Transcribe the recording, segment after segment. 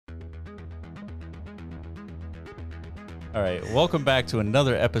All right, welcome back to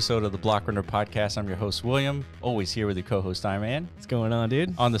another episode of the Block Runner Podcast. I'm your host, William, always here with your co-host, Iman. What's going on,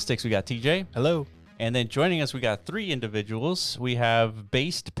 dude? On the sticks, we got TJ. Hello. And then joining us, we got three individuals. We have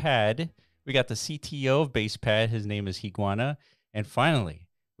Based-Pad. We got the CTO of Based-Pad. His name is Higuana. And finally,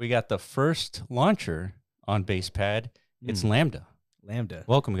 we got the first launcher on Based-Pad. It's LAMBDA. LAMBDA.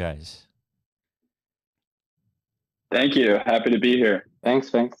 Welcome, guys. Thank you. Happy to be here.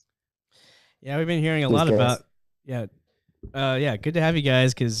 Thanks. Yeah, we've been hearing a lot about, good to have you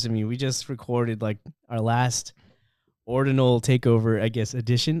guys, because, I mean, we just recorded, like, our last ordinal takeover, I guess,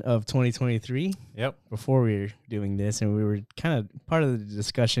 edition of 2023. Yep. Before we were doing this, and we were kind of, part of the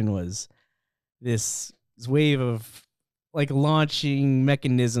discussion was this wave of, like, launching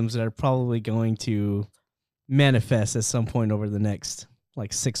mechanisms that are probably going to manifest at some point over the next, like,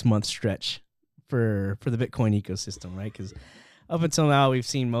 6-month stretch for the Bitcoin ecosystem, right? Because up until now, we've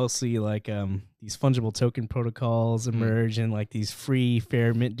seen mostly like these fungible token protocols emerge and like these free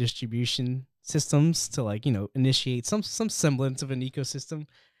fair mint distribution systems to, like, you know, initiate some semblance of an ecosystem.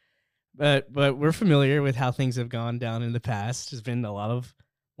 But we're familiar with how things have gone down in the past. There's been a lot of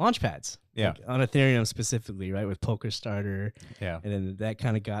launch pads, like on Ethereum specifically, right, with Poker Starter. Yeah. And then that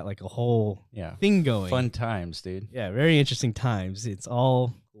kind of got like a whole thing going. Fun times, dude. Yeah, very interesting times. It's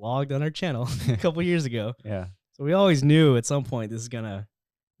all logged on our channel a couple years ago. Yeah. So we always knew at some point this is going to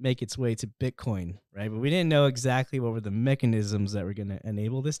make its way to Bitcoin, right? But we didn't know exactly what were the mechanisms that were going to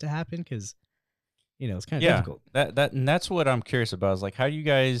enable this to happen, because, you know, it's kind of difficult. And that's what I'm curious about, is like, how do you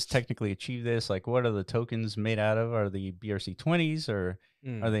guys technically achieve this? Like, what are the tokens made out of? Are they BRC20s, or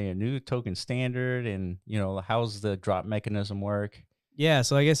are they a new token standard? And, you know, how's the drop mechanism work? Yeah,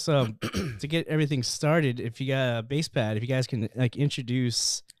 so I guess to get everything started, if you got a Basebad, if you guys can, like,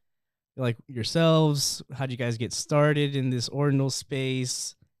 introduce, like, yourselves, how do you guys get started in this ordinal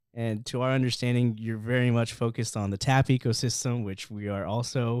space? And to our understanding, you're very much focused on the tap ecosystem, which we are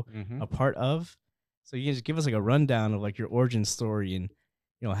also a part of. So you can just give us like a rundown of like your origin story, and,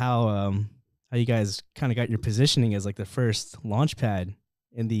 you know, how you guys kind of got your positioning as like the first launch pad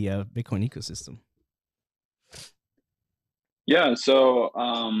in the Bitcoin ecosystem. Yeah. So,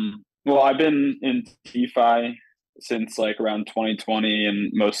 well, I've been in DeFi since like around 2020,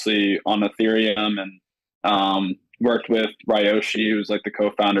 and mostly on Ethereum, and worked with Ryoshi, who's like the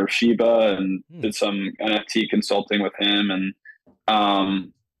co-founder of Shiba, and did some NFT consulting with him.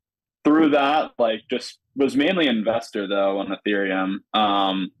 And through that, like, just was mainly investor though on Ethereum.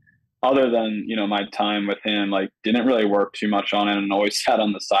 Other than, you know, my time with him, like, didn't really work too much on it and always sat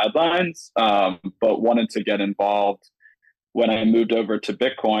on the sidelines, but wanted to get involved when I moved over to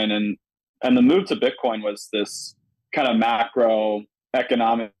Bitcoin. And the move to Bitcoin was this kind of macro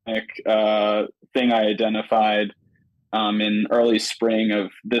economic thing I identified in early spring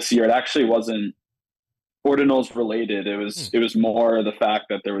of this year. It actually wasn't ordinals related. It was more the fact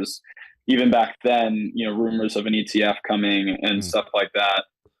that there was, even back then, you know, rumors of an ETF coming and stuff like that.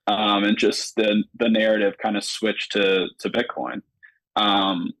 And just the narrative kind of switched to Bitcoin.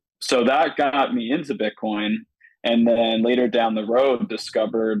 So that got me into Bitcoin. And then later down the road,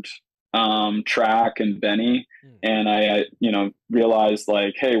 discovered Track and Benny. And I, you know, realized,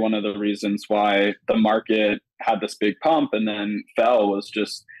 like, hey, one of the reasons why the market had this big pump and then fell was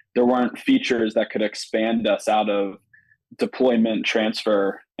just there weren't features that could expand us out of deployment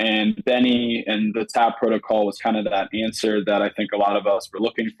transfer. And Benny and the TAP protocol was kind of that answer that I think a lot of us were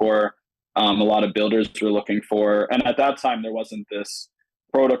looking for. A lot of builders were looking for. And at that time, there wasn't this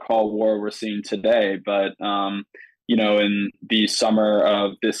protocol war we're seeing today. But, you know, in the summer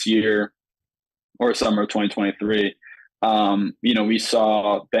of this year, or summer of 2023, you know, we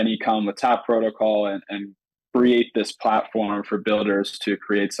saw Benny come with TAP protocol and create this platform for builders to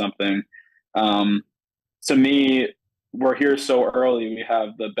create something. To me, we're here so early, we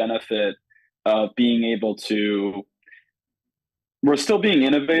have the benefit of being able to, we're still being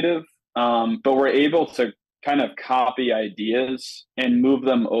innovative, but we're able to kind of copy ideas and move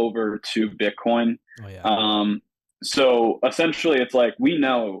them over to Bitcoin. Oh, yeah. So essentially, it's like, we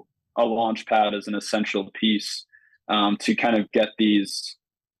know a launch pad is an essential piece to kind of get these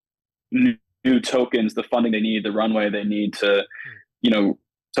new tokens, the funding they need, the runway they need to, you know,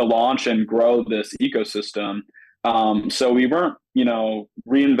 to launch and grow this ecosystem. So we weren't, you know,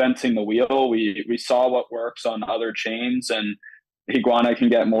 reinventing the wheel. We saw what works on other chains, and Higuana can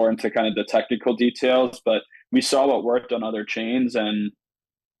get more into kind of the technical details, but we saw what worked on other chains, and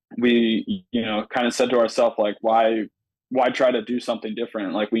we, you know, kind of said to ourselves, like, why try to do something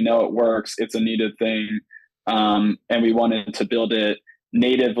different? Like, we know it works, it's a needed thing. And we wanted to build it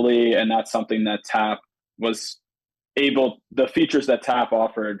natively. And that's something that TAP was able, the features that TAP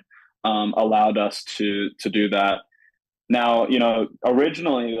offered allowed us to do that. Now,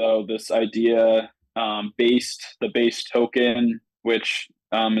 originally though, this idea, the base token, which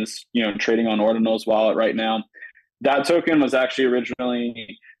is trading on Ordinal's wallet right now, that token was actually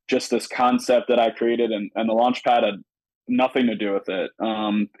originally just this concept that I created, and the Launchpad had nothing to do with it.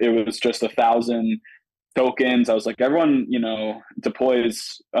 It was just 1,000 tokens. I was like, everyone,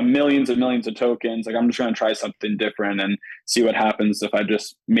 deploys millions and millions of tokens. Like, I'm just going to try something different and see what happens if I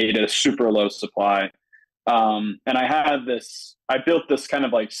just made a super low supply. And I built this kind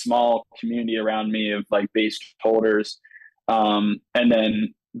of like small community around me of like base holders, and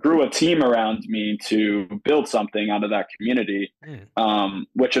then grew a team around me to build something out of that community,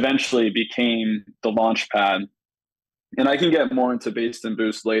 which eventually became the Launchpad. And I can get more into Based and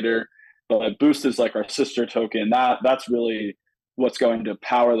Boost later, but Boost is like our sister token. That's really what's going to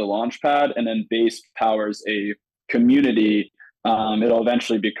power the Launchpad, and then Base powers a community. It'll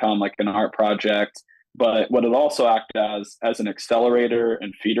eventually become like an art project, but what it also act as an accelerator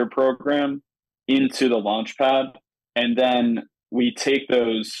and feeder program into the Launchpad. And then we take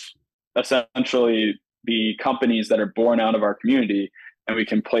those, essentially the companies that are born out of our community, and we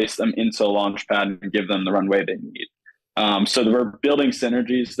can place them into Launchpad and give them the runway they need. So we're building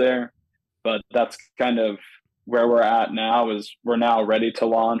synergies there, but that's kind of where we're at now. Is we're now ready to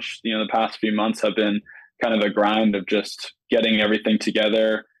launch. The past few months have been kind of a grind of just getting everything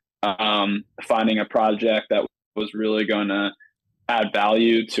together, finding a project that was really going to add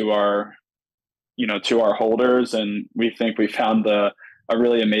value to our holders. And we think we found a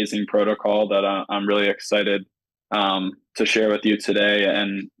really amazing protocol that I'm really excited to share with you today.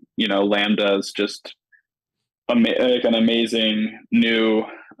 And, Lambda is just like an amazing new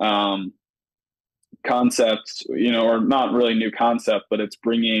concept, or not really new concept, but it's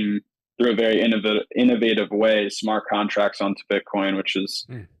bringing through a very innovative way smart contracts onto Bitcoin, which is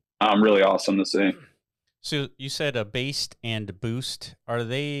really awesome to see. So you said a Based and Boost. Are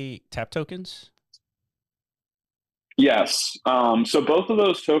they tap tokens? Yes. So both of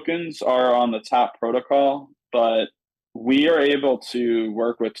those tokens are on the tap protocol, but we are able to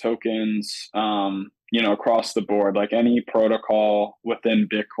work with tokens, across the board, like any protocol within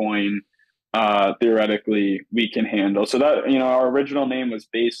Bitcoin, theoretically we can handle. So that, our original name was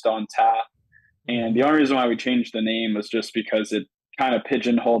based on tap. And the only reason why we changed the name was just because it kind of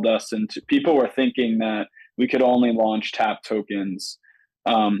pigeonholed us into, people were thinking that we could only launch tap tokens.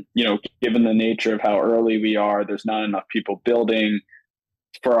 Given the nature of how early we are, there's not enough people building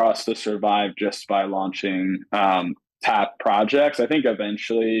for us to survive just by launching tap projects. I think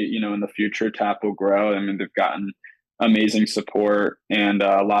eventually, in the future, tap will grow. I mean, they've gotten amazing support and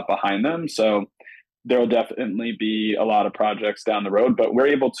a lot behind them. So there will definitely be a lot of projects down the road, but we're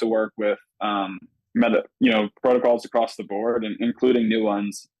able to work with protocols across the board, and including new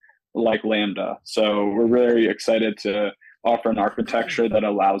ones like Lambda. So we're very excited to offer an architecture that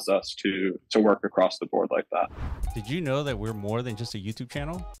allows us to work across the board like that. Did you know that we're more than just a YouTube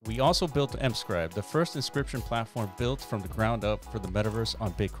channel? We also built mScribe, the first inscription platform built from the ground up for the metaverse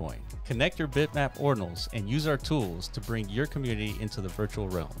on Bitcoin. Connect your bitmap ordinals and use our tools to bring your community into the virtual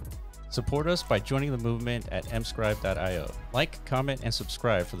realm. Support us by joining the movement at mscribe.io. Like, comment, and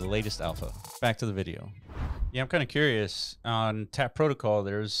subscribe for the latest alpha. Back to the video. Yeah, I'm kind of curious. On Tap Protocol,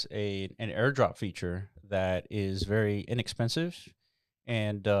 there's an airdrop feature that is very inexpensive.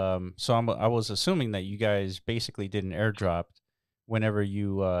 And so I was assuming that you guys basically did an airdrop whenever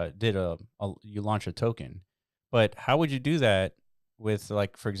you you launch a token. But how would you do that with,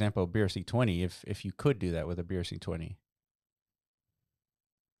 like, for example, BRC20, if you could do that with a BRC20?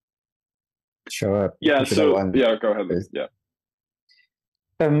 Sure. Yeah. So yeah, go ahead. Yeah.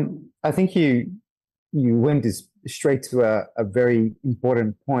 I think you went straight to a very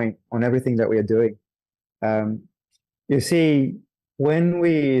important point on everything that we are doing. You see, when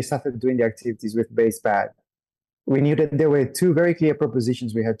we started doing the activities with Basebad, we knew that there were two very clear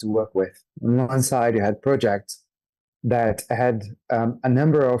propositions we had to work with. On one side, you had projects that had a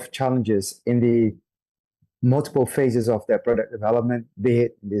number of challenges in the multiple phases of their product development, be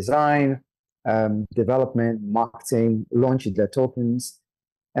it design, development, marketing, launching their tokens.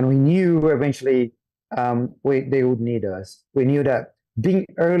 And we knew eventually they would need us. We knew that being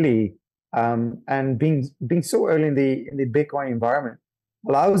early and being so early in the Bitcoin environment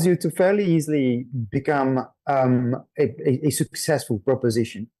allows you to fairly easily become a successful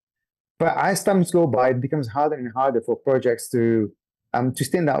proposition. But as times go by, it becomes harder and harder for projects to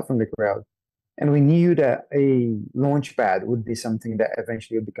stand out from the crowd. And we knew that a launchpad would be something that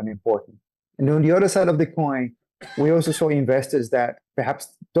eventually would become important. And on the other side of the coin, we also saw investors that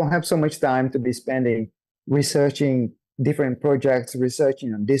perhaps don't have so much time to be spending researching different projects,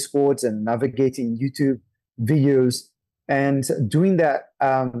 researching on Discords and navigating YouTube videos. And doing that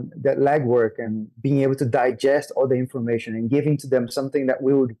legwork and being able to digest all the information and giving to them something that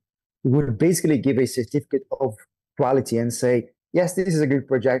would basically give a certificate of quality and say, yes, this is a good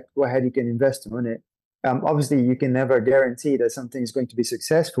project. Go ahead, you can invest on it. Obviously, you can never guarantee that something is going to be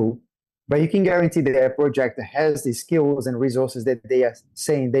successful, but you can guarantee that a project has the skills and resources that they are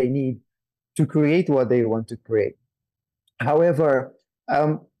saying they need to create what they want to create. However,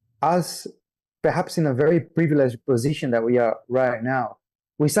 as perhaps in a very privileged position that we are right now,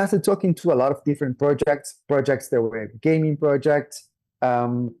 we started talking to a lot of different projects that were gaming projects,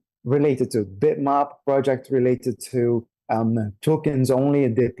 related to bitmap, project related to tokens only,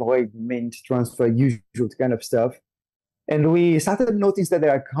 deployed, mint, transfer, usual kind of stuff. And we started noticing that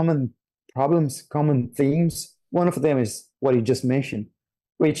there are common problems, common themes. One of them is what you just mentioned,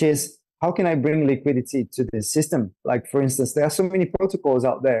 which is how can I bring liquidity to the system? Like, for instance, there are so many protocols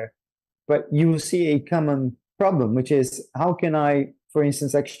out there, but you see a common problem, which is how can I, for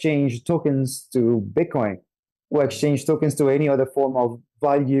instance, exchange tokens to Bitcoin or exchange tokens to any other form of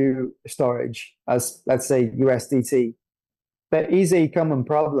value storage, as let's say USDT. That is a common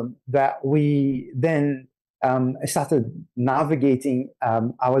problem that we then started navigating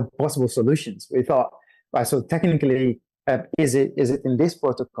our possible solutions. We thought, right, so technically, is it in this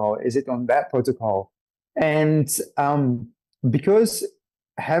protocol? Is it on that protocol? And because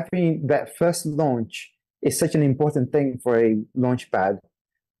having that first launch is such an important thing for a launch pad,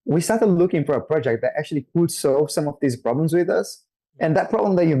 we started looking for a project that actually could solve some of these problems with us. And that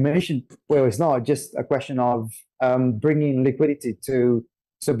problem that you mentioned, well, it's not just a question of bringing liquidity to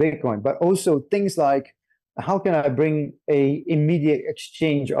Bitcoin, but also things like how can I bring a immediate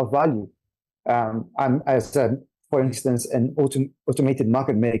exchange of value? For instance, an automated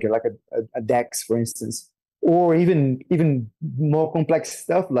market maker like a DEX, for instance, or even more complex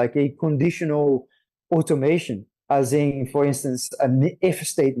stuff like a conditional automation, as in, for instance, an if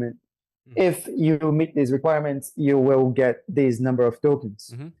statement. If you meet these requirements, you will get this number of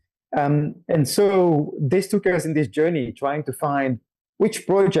tokens. And so this took us in this journey trying to find which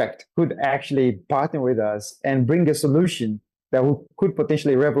project could actually partner with us and bring a solution that could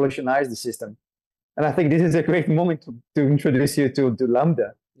potentially revolutionize the system. And I think this is a great moment to introduce you to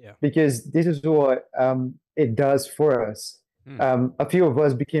Lambda, because this is what it does for us. A few of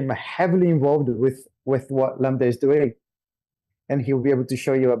us became heavily involved with what Lambda is doing, and he'll be able to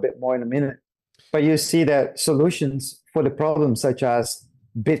show you a bit more in a minute. But you see that solutions for the problems such as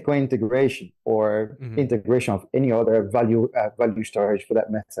Bitcoin integration or integration of any other value storage for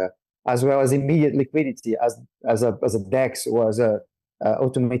that matter, as well as immediate liquidity as a DEX or as a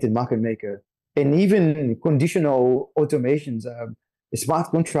automated market maker, and even conditional automations, a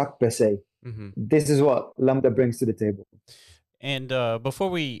smart contract per se. This is what Lambda brings to the table. And before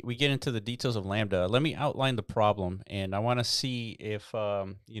we get into the details of Lambda, let me outline the problem, and I want to see if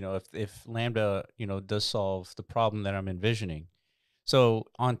if Lambda does solve the problem that I'm envisioning. So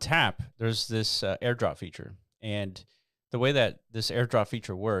on Tap, there's this airdrop feature, and the way that this airdrop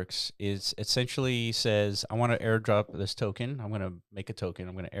feature works is essentially says, I want to airdrop this token. I'm going to make a token.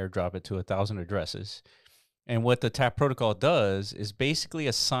 I'm going to airdrop it to 1,000 addresses. And what the Tap protocol does is basically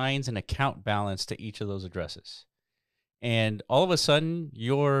assigns an account balance to each of those addresses. And all of a sudden,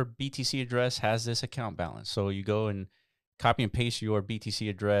 your BTC address has this account balance. So you go and copy and paste your BTC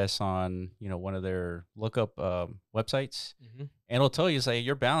address on one of their lookup websites, and it'll tell you, say,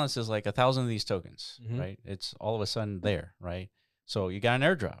 your balance is like 1,000 of these tokens, right? It's all of a sudden there, right? So you got an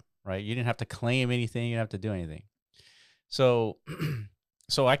airdrop, right? You didn't have to claim anything. You didn't have to do anything. So,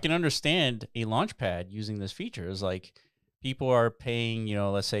 so I can understand a launchpad using this feature is like, people are paying,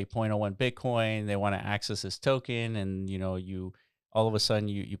 let's say 0.01 Bitcoin. They want to access this token, and you all of a sudden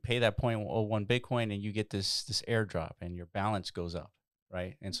you pay that 0.01 Bitcoin, and you get this airdrop, and your balance goes up,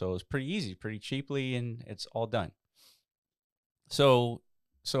 right? And so it's pretty easy, pretty cheaply, and it's all done. So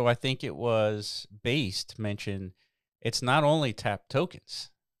I think it was Based mentioned it's not only Tap tokens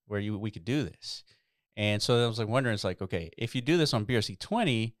where we could do this, and so I was like wondering, it's like, okay, if you do this on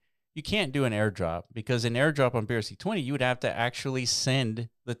BRC20. You can't do an airdrop, because an airdrop on BRC20, you would have to actually send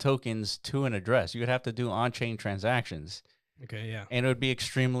the tokens to an address. You would have to do on-chain transactions. Okay, yeah. And it would be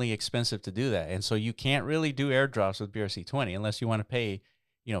extremely expensive to do that. And so you can't really do airdrops with BRC20 unless you want to pay,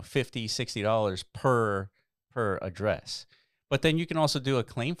 $50, $60 per address. But then you can also do a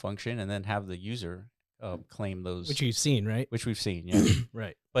claim function and then have the user claim those. Which you've seen, right? Which we've seen, yeah.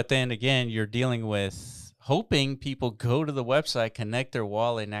 Right. But then again, you're dealing with hoping people go to the website, connect their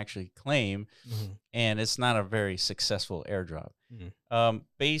wallet, and actually claim, and it's not a very successful airdrop.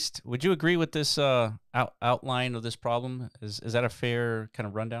 Based, would you agree with this outline of this problem? Is that a fair kind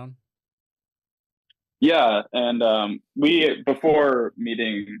of rundown? Yeah, and we before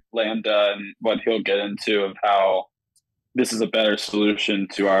meeting Lambda and what he'll get into of how this is a better solution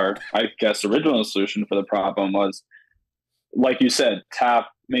to our, I guess, original solution for the problem was, like you said, Tap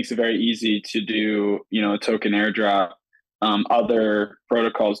makes it very easy to do, a token airdrop. Other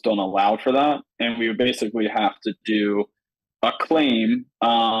protocols don't allow for that, and we would basically have to do a claim.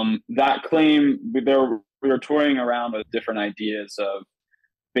 That claim, we were touring around with different ideas of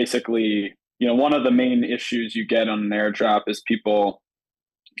basically, one of the main issues you get on an airdrop is people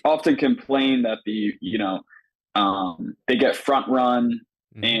often complain that they get front run,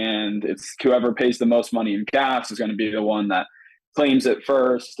 and it's whoever pays the most money in gas is going to be the one that claims it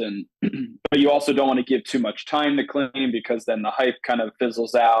first. And but you also don't want to give too much time to claim, because then the hype kind of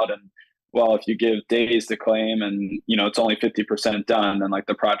fizzles out. And well, if you give days to claim and it's only 50% done, then like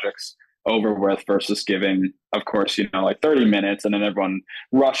the project's over with, versus giving, of course, like 30 minutes, and then everyone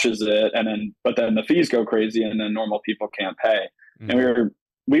rushes it, but then the fees go crazy, and then normal people can't pay. And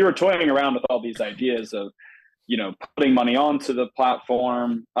we were toying around with all these ideas of putting money onto the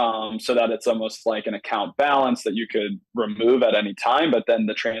platform, so that it's almost like an account balance that you could remove at any time, but then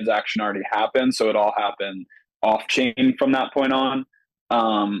the transaction already happened, so it all happened off chain from that point on.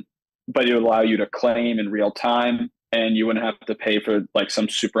 But it would allow you to claim in real time, and you wouldn't have to pay for like some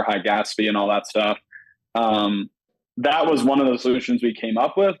super high gas fee and all that stuff. That was one of the solutions we came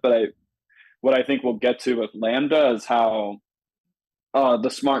up with. But what I think we'll get to with Lambda is how the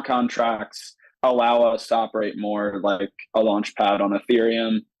smart contracts allow us to operate more like a launch pad on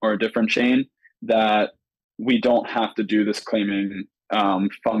Ethereum or a different chain, that we don't have to do this claiming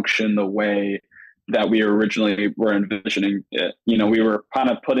function the way that we originally were envisioning it. We were kind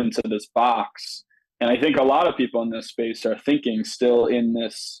of put into this box, and I think a lot of people in this space are thinking still in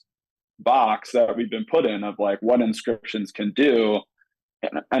this box that we've been put in of like what inscriptions can do.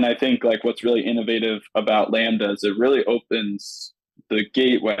 And I think like what's really innovative about Lambda is it really opens the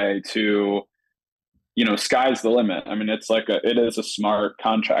gateway to, sky's the limit. I mean, it is a smart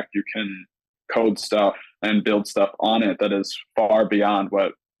contract. You can code stuff and build stuff on it that is far beyond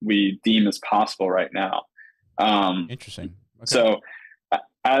what we deem as possible right now. Interesting. Okay. So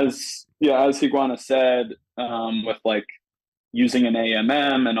as Higuana said, with like using an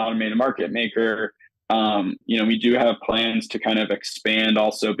AMM, an automated market maker, we do have plans to kind of expand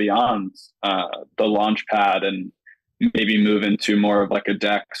also beyond the launch pad, and maybe move into more of like a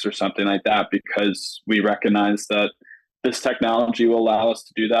DEX or something like that, because we recognize that this technology will allow us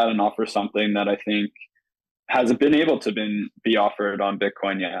to do that and offer something that I think hasn't been able to be offered on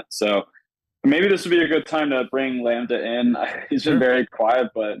Bitcoin yet. So maybe this would be a good time to bring Lambda in. He's been very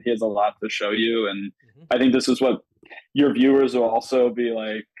quiet, but he has a lot to show you. And I think this is what your viewers will also be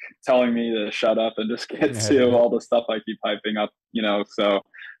like telling me to shut up and just get to all the stuff I keep hyping up, so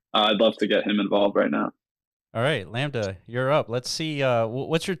I'd love to get him involved right now. All right, Lambda, you're up. Let's see.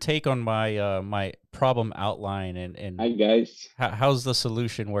 What's your take on my my problem outline, and hi guys, how's the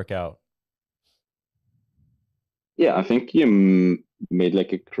solution work out? Yeah, I think you made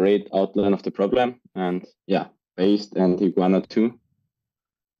like a great outline of the problem, and yeah, Based and Iguana too.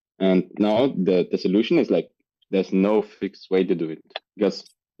 And now the solution is like there's no fixed way to do it, because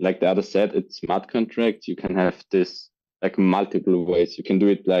like the other said, it's smart contracts. You can have this like multiple ways. You can do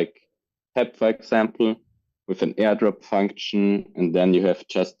it like Tap, for example, with an airdrop function, and then you have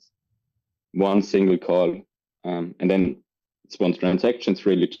just one single call, and then it's one transaction. It's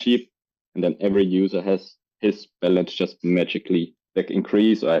really cheap, and then every user has his balance just magically like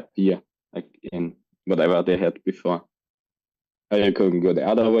increase or appear like in whatever they had before. Or you can go the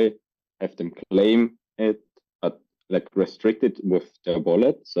other way, have them claim it, but like restrict it with their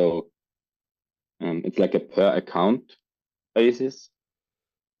wallet. So it's like a per account basis.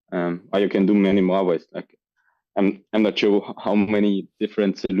 Or you can do many more ways. Like I'm not sure how many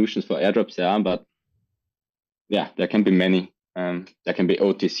different solutions for airdrops there are, but yeah, there can be many. There can be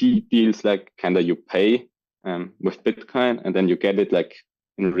OTC deals, like kind of you pay with Bitcoin, and then you get it like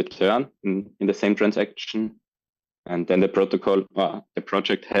in return in the same transaction. And then the protocol or the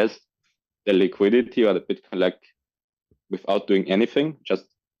project has the liquidity or the Bitcoin like without doing anything, just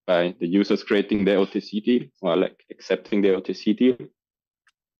by the users creating the OTC deal or like accepting the OTC deal.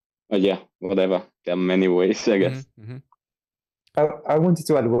 Yeah, whatever. There are many ways, I guess. I wanted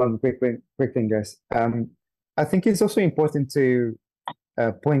to add one quick thing, guys. I think it's also important to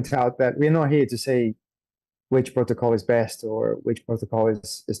point out that we're not here to say which protocol is best or which protocol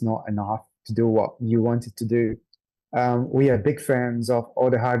is not enough to do what you want it to do. We are big fans of all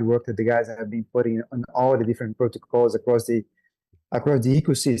the hard work that the guys have been putting on all the different protocols across the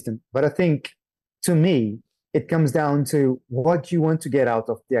ecosystem. But I think, to me, it comes down to what you want to get out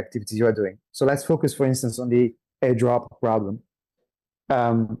of the activities you are doing. So let's focus, for instance, on the airdrop problem.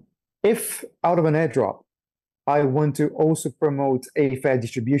 If out of an airdrop, I want to also promote a fair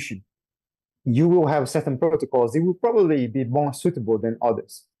distribution, you will have certain protocols. They will probably be more suitable than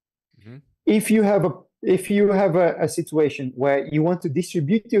others. Mm-hmm. If you have a situation where you want to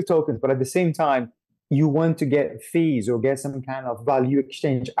distribute your tokens, but at the same time you want to get fees or get some kind of value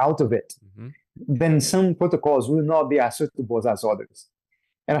exchange out of it, mm-hmm. then some protocols will not be as suitable as others.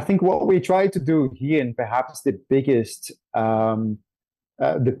 And I think what we try to do here, and perhaps the biggest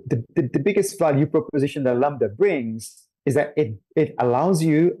the biggest value proposition that Lambda brings, is that it allows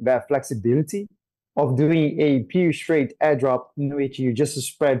you that flexibility of doing a pure straight airdrop in which you just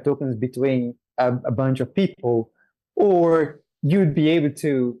spread tokens between a bunch of people, or you'd be able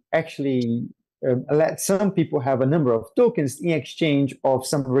to actually let some people have a number of tokens in exchange of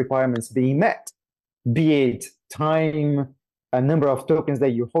some requirements being met, be it time, a number of tokens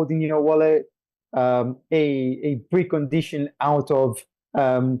that you hold in your wallet, a precondition out of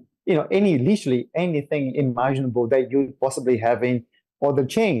literally anything imaginable that you possibly have in other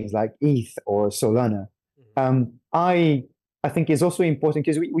chains like ETH or Solana. I think is also important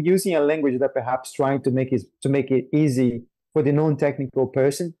because we're using a language that perhaps trying to make it easy for the non-technical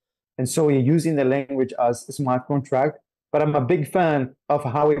person, and so we're using the language as a smart contract. But I'm a big fan of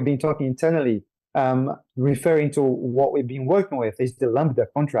how we've been talking internally, referring to what we've been working with is the Lambda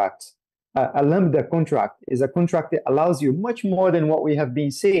contract. A Lambda contract is a contract that allows you much more than what we have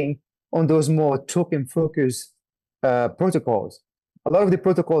been seeing on those more token-focused protocols. A lot of the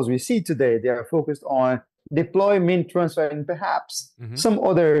protocols we see today, they are focused on deploy, mint, transfer, and perhaps some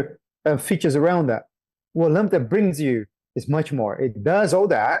other features around that. What Lambda brings you is much more. It does all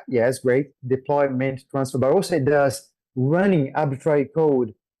that, yes, great, deploy, mint, transfer, but also it does running arbitrary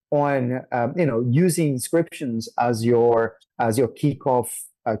code on, using inscriptions as your kickoff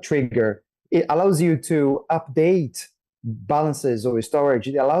trigger. It allows you to update balances or storage.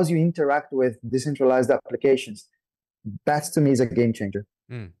 It allows you to interact with decentralized applications. That to me is a game changer.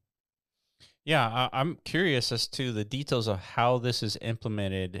 Yeah, I'm curious as to the details of how this is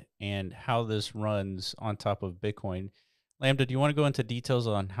implemented and how this runs on top of Bitcoin. Lambda, do you want to go into details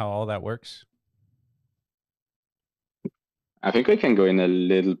on how all that works? I think I can go in a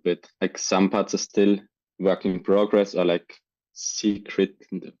little bit. Like some parts are still work in progress or like secret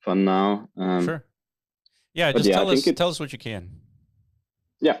for now. Sure. Yeah, just tell us what you can.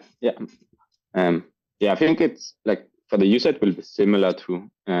 Yeah. I think it's like for the user, it will be similar to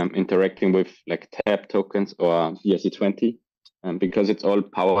interacting with like TAP tokens or ERC20, because it's all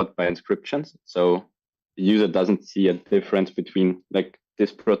powered by inscriptions. So the user doesn't see a difference between like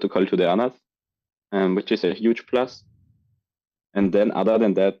this protocol to the others, which is a huge plus. And then other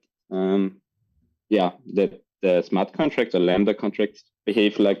than that, the smart contracts or Lambda contracts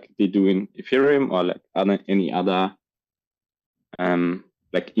behave like they do in Ethereum or like any other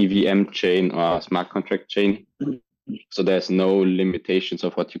like EVM chain or smart contract chain. So there's no limitations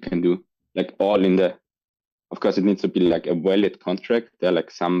of what you can do. Like all in the, of course, it needs to be like a valid contract. There are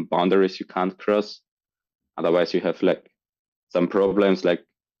like some boundaries you can't cross. Otherwise, you have like some problems. Like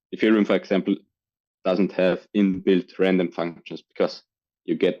Ethereum, for example, doesn't have inbuilt random functions because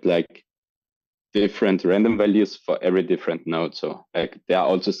you get like different random values for every different node. So like there are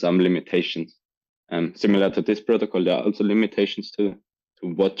also some limitations. Similar to this protocol, there are also limitations to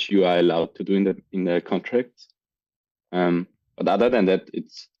what you are allowed to do in the contracts. But other than that,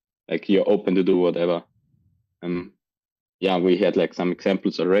 it's like you're open to do whatever. We had like some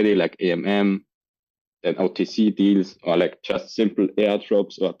examples already, like AMM, then OTC deals, or like just simple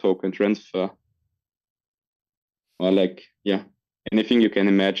airdrops or token transfer, or like anything you can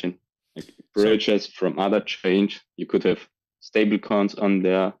imagine. Like bridges from other chains, you could have stable coins on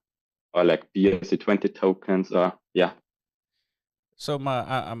there, or like BRC20 tokens, or So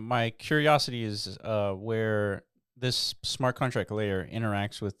my curiosity is where this smart contract layer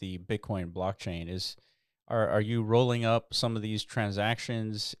interacts with the Bitcoin blockchain. Are you rolling up some of these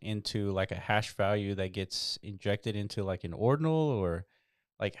transactions into like a hash value that gets injected into like an ordinal, or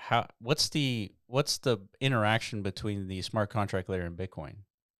like what's the interaction between the smart contract layer and Bitcoin?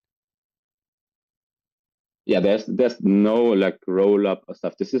 Yeah, there's no like roll up or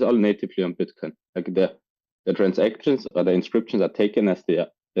stuff. This is all natively on Bitcoin. Like the transactions or the inscriptions are taken as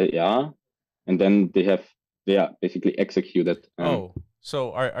they are, and then they are basically executed.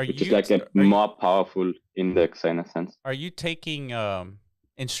 So are which you is like a more powerful index in a sense. Are you taking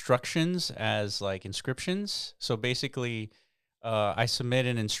instructions as like inscriptions? So basically, I submit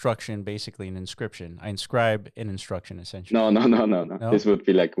an instruction, basically an inscription. I inscribe an instruction essentially. No. No? This would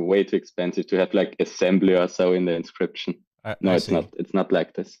be like way too expensive to have like assembly or so in the inscription. No, I it's see. not. It's not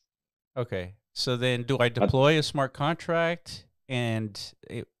like this. Okay. So then do I deploy a smart contract and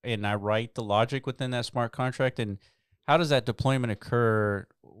I write the logic within that smart contract? And how does that deployment occur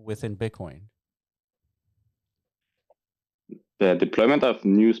within Bitcoin? The deployment of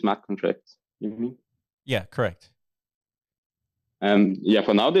new smart contracts, you mean? Yeah, correct. Yeah,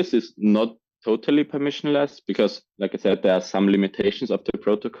 for now, this is not totally permissionless because, like I said, there are some limitations of the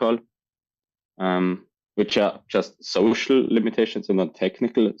protocol, which are just social limitations and not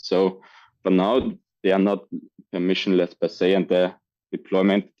technical. So for now, they are not permissionless per se, and the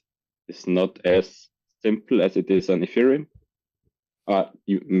deployment is not as simple as it is on Ethereum.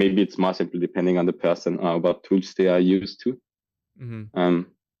 Maybe it's more simple depending on the person or what tools they are used to. Mm-hmm.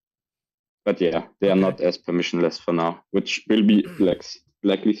 But yeah, they are not as permissionless for now, which will be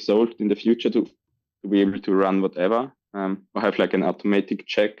likely solved in the future to be able to run whatever, or have like an automatic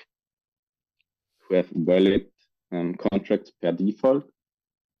check to have valid contracts per default.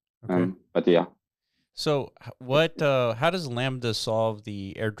 But yeah. So how does Lambda solve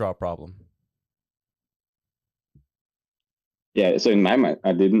the airdrop problem? Yeah, so in my mind,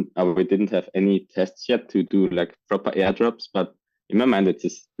 we didn't have any tests yet to do like proper airdrops, but in my mind, it's a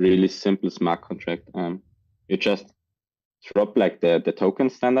really simple smart contract. You just drop like the token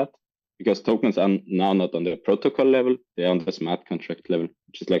standard, because tokens are now not on the protocol level, they're on the smart contract level,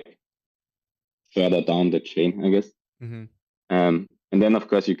 which is like further down the chain, I guess. Mm-hmm. And then of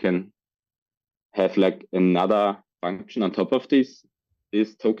course you can have like another function on top of this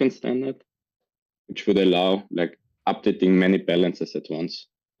token standard, which would allow like updating many balances at once.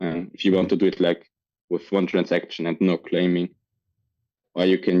 If you want to do it like with one transaction and no claiming, or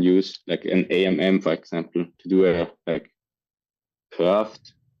you can use like an AMM, for example, to do a like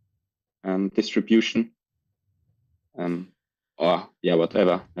curved distribution, or yeah,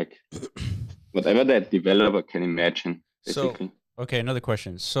 whatever that developer can imagine, basically. So, okay, another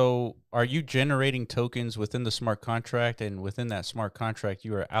question. So are you generating tokens within the smart contract, and within that smart contract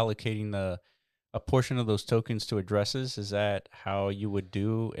you are allocating a portion of those tokens to addresses? Is that how you would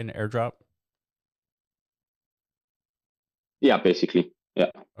do an airdrop? Yeah, basically.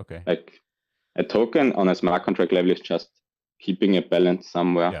 Yeah. Okay. Like a token on a smart contract level is just keeping a balance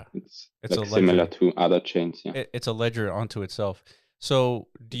somewhere. Yeah. It's like similar to other chains. Yeah. It's a ledger onto itself. So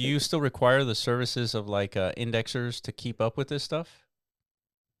do you still require the services of like indexers to keep up with this stuff?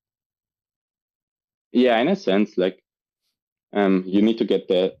 Yeah, in a sense, like you need to get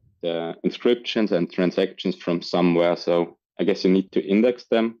the inscriptions and transactions from somewhere. So I guess you need to index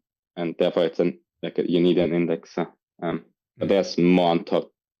them, and therefore it's you need an indexer. But there's more on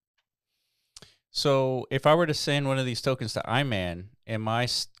top. So if I were to send one of these tokens to Iman, am I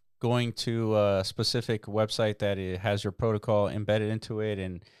going to a specific website that it has your protocol embedded into it,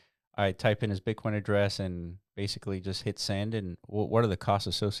 and I type in his Bitcoin address and basically just hit send? And what are the costs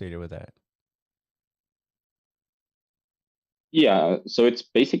associated with that? Yeah, so it's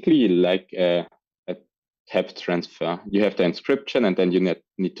basically like a tap transfer. You have the inscription, and then you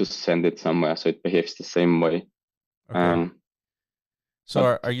need to send it somewhere, so it behaves the same way. Okay.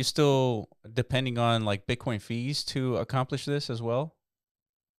 So are you still depending on like Bitcoin fees to accomplish this as well?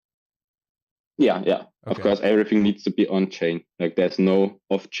 Yeah. Okay. Of course, everything needs to be on chain. Like there's no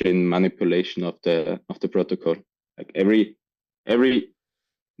off-chain manipulation of the protocol. Like every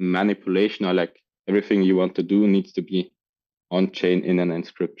manipulation, or like everything you want to do, needs to be on chain in an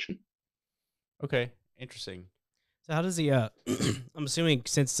inscription. Okay, interesting. So how does the I'm assuming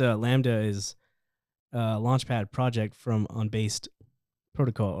since Lambda is a Launchpad project on Based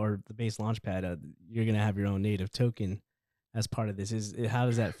protocol, or the Base Launchpad, you're gonna have your own native token as part of this. How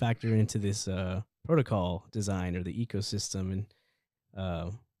does that factor into this protocol design or the ecosystem,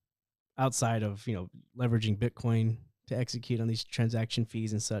 and outside of leveraging Bitcoin to execute on these transaction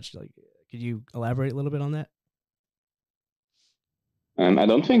fees and such? Like, could you elaborate a little bit on that? I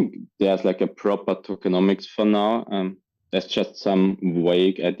don't think there's like a proper tokenomics for now. There's just some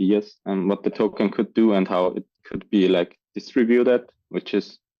vague ideas what the token could do and how it could be like distributed, which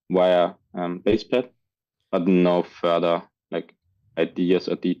is via Basebad, but no further like ideas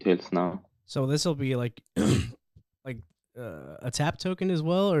or details now. So this will be like a tap token as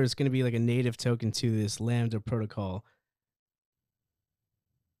well, or it's going to be like a native token to this Lambda protocol?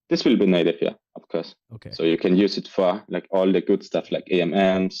 This will be native, yeah, of course. Okay. So you can use it for like all the good stuff like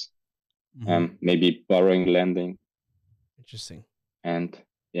AMMs, maybe borrowing, lending. Interesting. And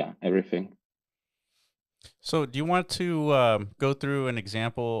yeah, everything. So do you want to go through an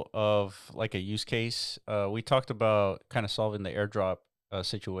example of like a use case? We talked about kind of solving the airdrop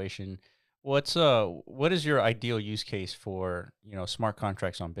situation. What is your ideal use case for, you know, smart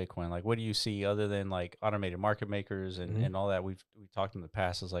contracts on Bitcoin? Like, what do you see other than like automated market makers and all that we've talked in the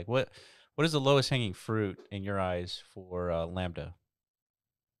past? Is like what is the lowest hanging fruit in your eyes for Lambda?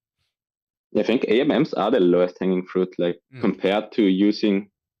 I think AMMs are the lowest hanging fruit, like Mm. compared to using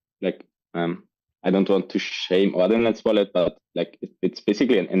like I don't want to shame Ordinance Wallet, but like it's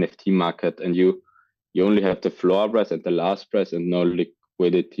basically an NFT market, and you only have the floor price and the last price, and no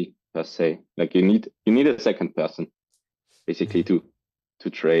liquidity per se. Like you need a second person basically to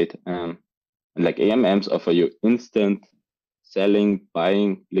trade. And like AMMs offer you instant selling,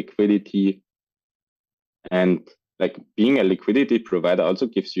 buying, liquidity, and like being a liquidity provider also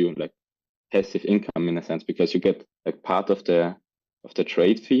gives you like passive income in a sense, because you get like part of the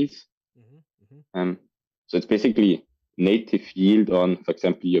trade fees. So it's basically native yield on, for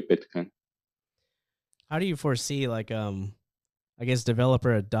example, your Bitcoin. How do you foresee like I guess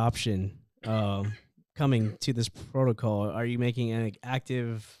developer adoption coming to this protocol? Are you making any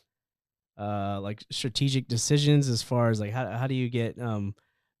active like strategic decisions as far as like how do you get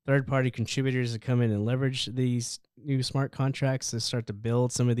third party contributors to come in and leverage these new smart contracts to start to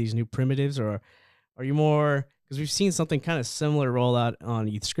build some of these new primitives, or are you more, because we've seen something kind of similar roll out on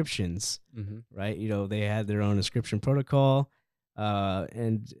inscriptions, right? You know, they had their own inscription protocol.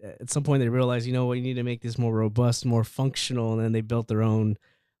 And at some point they realized, you know what, you need to make this more robust, more functional. And then they built their own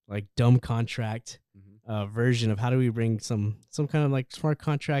like dumb contract version of how do we bring some kind of like smart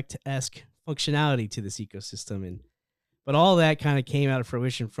contract-esque functionality to this ecosystem. And but all that kind of came out of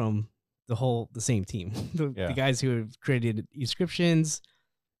fruition from the same team. The guys who have created inscriptions,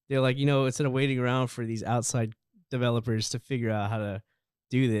 they're like, you know, instead of waiting around for these outside developers to figure out how to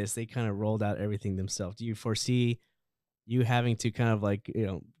do this, they kind of rolled out everything themselves. Do you foresee you having to kind of like, you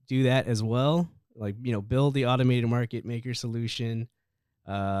know, do that as well? Like, you know, build the automated market maker solution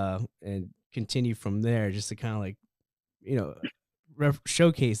and continue from there, just to kind of like, you know,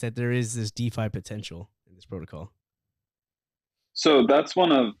 showcase that there is this DeFi potential in this protocol? So that's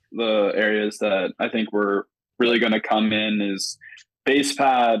one of the areas that I think we're really going to come in is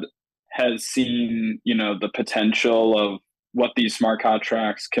Basepad has seen, you know, the potential of what these smart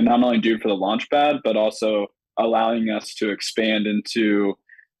contracts can not only do for the launchpad, but also allowing us to expand into,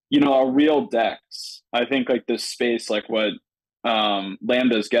 you know, a real DEX. I think like this space, like what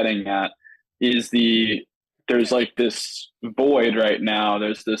Lambda is getting at, is there's like this void right now.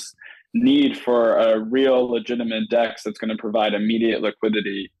 There's this need for a real legitimate DEX that's going to provide immediate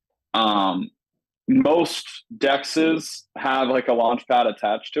liquidity. Most DEXs have like a launch pad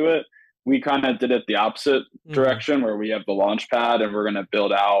attached to it. We kind of did it the opposite direction, where we have the launch pad and we're going to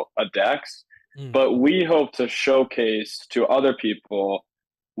build out a DEX. But we hope to showcase to other people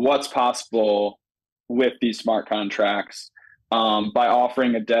what's possible with these smart contracts by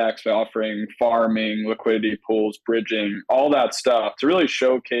offering a DEX, by offering farming, liquidity pools, bridging, all that stuff to really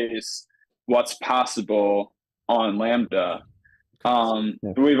showcase what's possible on Lambda.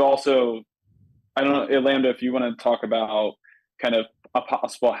 We've also, I don't know, Lambda, if you want to talk about kind of a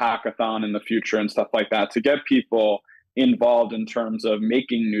possible hackathon in the future and stuff like that to get people involved in terms of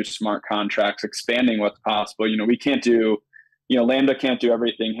making new smart contracts, expanding what's possible. You know, we can't do, you know, Lambda can't do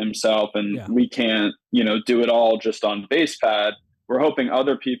everything himself, and we can't, you know, do it all just on Basepad. We're hoping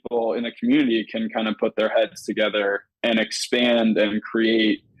other people in the community can kind of put their heads together and expand and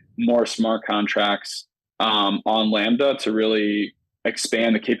create more smart contracts on Lambda to really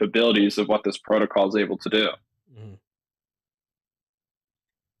expand the capabilities of what this protocol is able to do.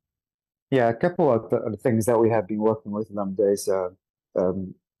 Yeah, a couple of the things that we have been working with Lambda is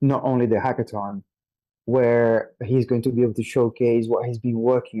not only the hackathon, where he's going to be able to showcase what he's been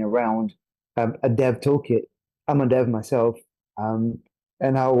working around a dev toolkit. I'm a dev myself, and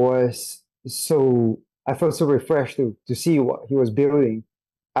I felt so refreshed to see what he was building,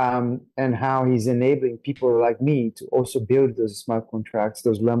 and how he's enabling people like me to also build those smart contracts,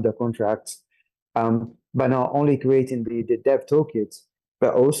 those Lambda contracts, by not only creating the dev toolkits,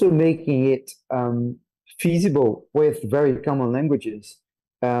 but also making it feasible with very common languages.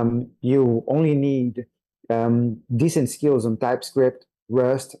 You only need decent skills on TypeScript,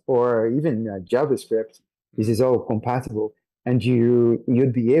 Rust, or even JavaScript. This is all compatible, and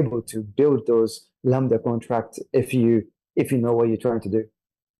you'd be able to build those Lambda contracts if you know what you're trying to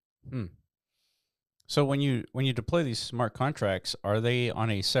do. So when you deploy these smart contracts, are they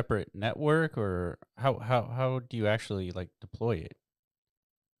on a separate network, or how do you actually like deploy it?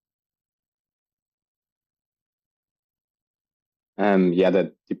 Yeah,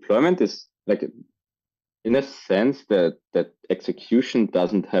 the deployment is like in a sense that execution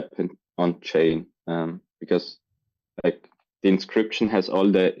doesn't happen on chain, because like the inscription has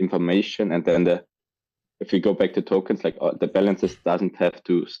all the information, and then if we go back to tokens, like the balances doesn't have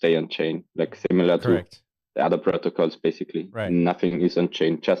to stay on chain, like similar to the other protocols. Basically, nothing is on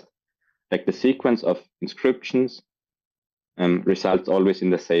chain. Just like the sequence of inscriptions results always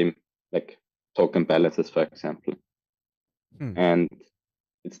in the same like token balances, for example. And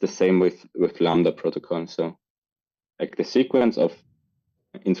it's the same with Lambda protocol. So like the sequence of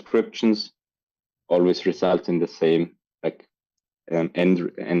inscriptions always results in the same like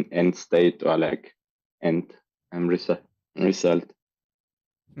end state, or like end result.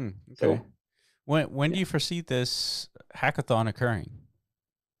 Okay. So when do you foresee this hackathon occurring?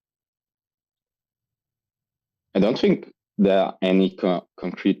 I don't think there are any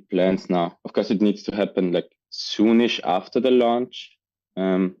concrete plans now. Of course, it needs to happen like soonish after the launch,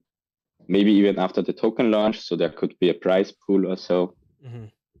 maybe even after the token launch. So there could be a prize pool or so.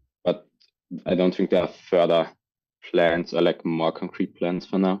 But I don't think there are further plans or like more concrete plans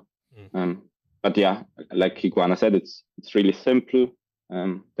for now. But yeah, like Iguana said, it's really simple.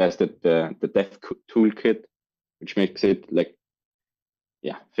 There's the dev toolkit, which makes it like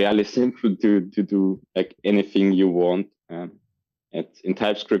fairly simple to do like anything you want. It's in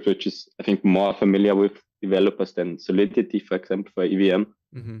TypeScript, which is I think more familiar with developers than Solidity, for example, for EVM,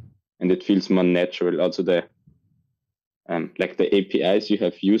 and it feels more natural. Also the like the APIs you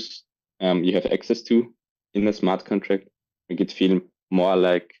have access to in a smart contract make it feel more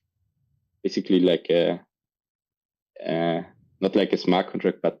like basically like not like a smart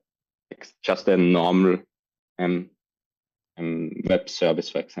contract, but just a normal web service,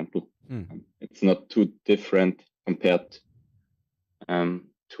 for example. It's not too different compared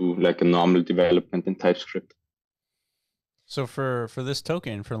to like a normal development in TypeScript. So for this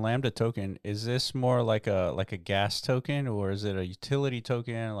token, for Lambda token, is this more like a gas token, or is it a utility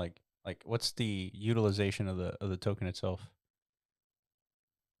token? Like what's the utilization of the token itself?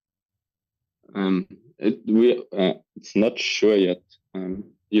 It's not sure yet.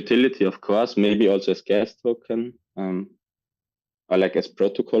 Utility, of course, maybe also as gas token, or like as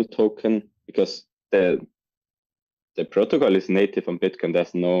protocol token, because the protocol is native on Bitcoin.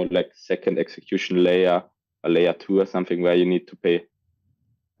 There's no like second execution layer or layer 2 or something where you need to pay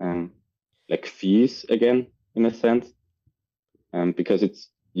like fees again, in a sense, because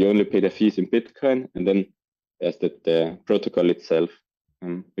you only pay the fees in Bitcoin, and then there's the protocol itself,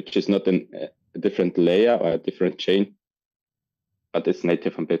 which is not a different layer or a different chain, but it's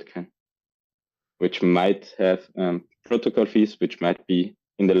native on Bitcoin, which might have protocol fees, which might be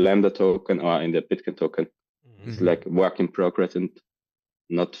in the Lambda token or in the Bitcoin token. It's like work in progress and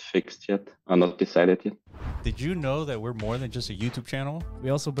not fixed yet, or not decided yet. Did you know that we're more than just a YouTube channel? We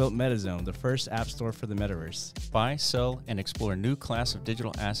also built MetaZone, the first app store for the metaverse. Buy, sell, and explore a new class of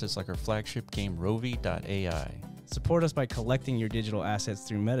digital assets like our flagship game, Rovi.ai. Support us by collecting your digital assets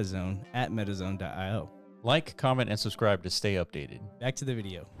through MetaZone at metazone.io. Like, comment, and subscribe to stay updated. Back to the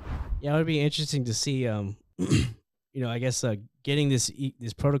video. Yeah, it would be interesting to see, I guess getting this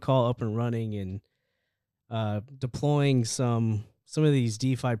protocol up and running and deploying some of these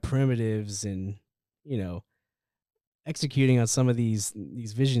DeFi primitives, and executing on some of these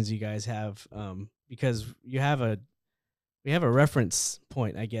visions you guys have, because we have a reference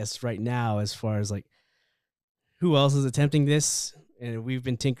point, I guess, right now as far as like who else is attempting this. And we've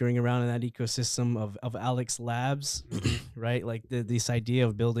been tinkering around in that ecosystem of Alex Labs, right? Like this idea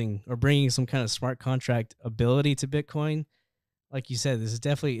of building or bringing some kind of smart contract ability to Bitcoin. Like you said, this is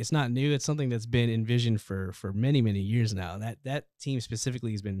definitely, it's not new. It's something that's been envisioned for many, many years now. That team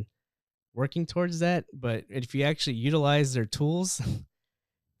specifically has been working towards that. But if you actually utilize their tools,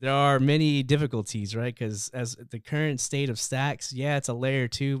 there are many difficulties, right? Because as the current state of stacks, yeah, it's a layer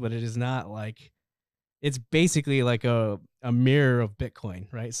 2, but it is not like, it's basically like a mirror of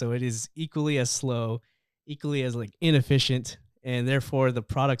Bitcoin, right? So it is equally as slow, equally as like inefficient, and therefore the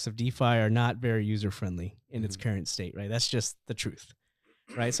products of DeFi are not very user-friendly in its current state, right? That's just the truth,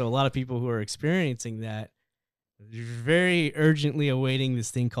 right? So a lot of people who are experiencing that very urgently awaiting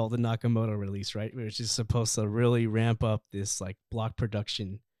this thing called the Nakamoto release, right? Which is supposed to really ramp up this like block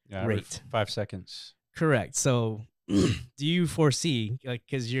production rate. 5 seconds. Correct. So do you foresee, like,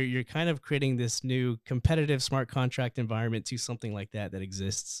 because you're kind of creating this new competitive smart contract environment to something like that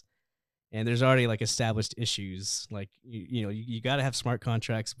exists, and there's already like established issues, like you got to have smart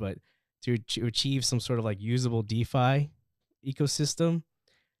contracts, but to achieve some sort of like usable DeFi ecosystem,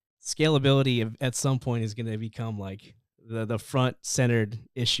 scalability at some point is going to become like the front centered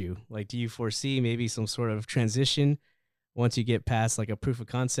issue. Like, do you foresee maybe some sort of transition once you get past like a proof of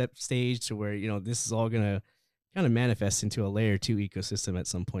concept stage to where, this is all going to kind of manifest into a layer 2 ecosystem at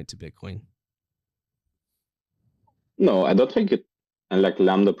some point to Bitcoin? No, I don't think it. And like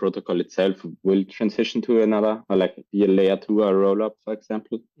Lambda protocol itself will transition to another, or like be a layer 2 or rollup, for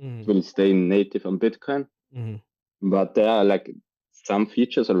example. It will stay native on Bitcoin. But there are like some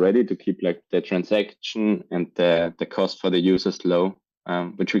features already to keep like the transaction and the cost for the users low,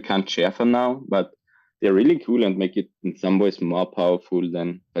 which we can't share for now, but they're really cool and make it in some ways more powerful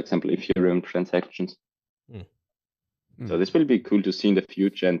than, for example, Ethereum transactions. So this will be cool to see in the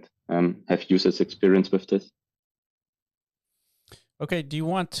future and have users experience with this. Okay, do you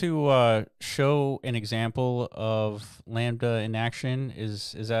want to show an example of Lambda in action?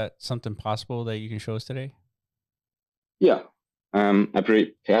 Is that something possible that you can show us today? Yeah, I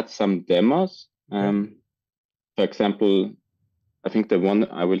prepared some demos. For example, I think the one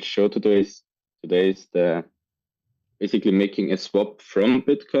I will show today is the basically making a swap from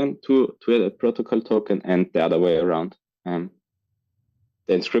Bitcoin to a protocol token and the other way around. The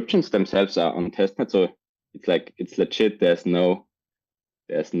inscriptions themselves are on testnet, so it's legit. There's no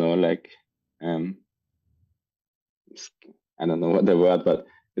like I don't know what the word, but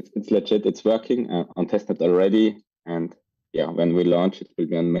it's legit. It's working on testnet already, and yeah, when we launch it will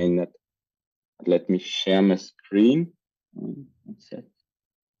be on mainnet. But let me share my screen.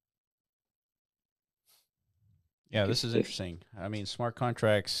 Yeah, this is interesting. I mean, smart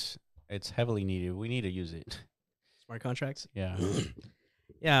contracts, it's heavily needed. We need to use it. Smart contracts? Yeah.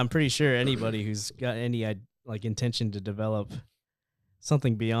 Yeah, I'm pretty sure anybody who's got any like intention to develop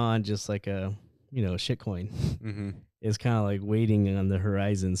something beyond just like a shitcoin is kind of like waiting on the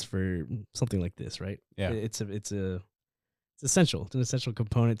horizons for something like this, right? Yeah, it's essential. It's an essential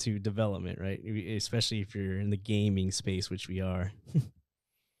component to development, right? Especially if you're in the gaming space, which we are.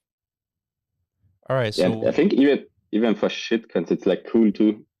 All right, so yeah, I think even for shitcoins, it's like cool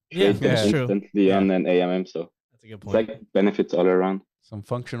to trade them instantly on an AMM. So that's a good point. It's like benefits all around. Some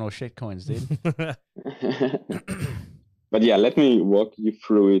functional shitcoins, dude. But yeah, let me walk you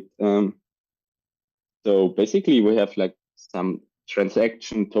through it. So basically, we have like some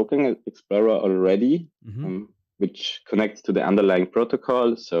transaction token explorer already, which connects to the underlying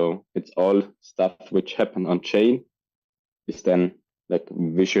protocol. So it's all stuff which happen on chain is then like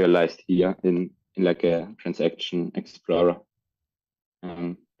visualized here in like a transaction explorer.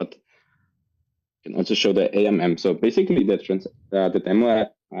 But you can also show the AMM. So basically, the demo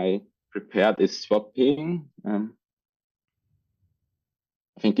I prepared is swapping.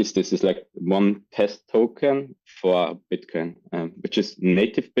 I think this is like one test token for Bitcoin, which is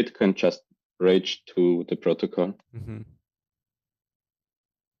native Bitcoin just bridged to the protocol. And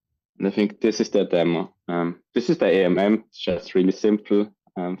I think this is the demo. This is the AMM. It's just really simple,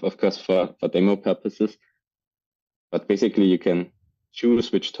 of course, for demo purposes. But basically, you can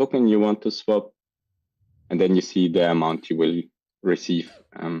choose which token you want to swap, and then you see the amount you will receive.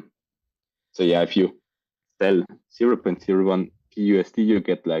 So yeah, if you sell 0.01 PUSD, you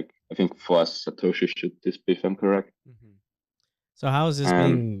get like, I think 4 Satoshi should this be, if I'm correct. So how's this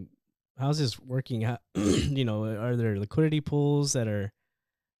working? How, are there liquidity pools that are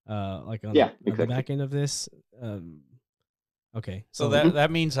like on the back end of this? Okay. So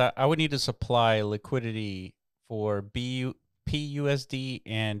that means I would need to supply liquidity for PUSD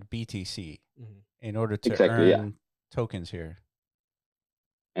and BTC in order to earn tokens here.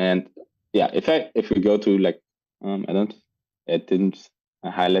 And yeah, if we go to like, I didn't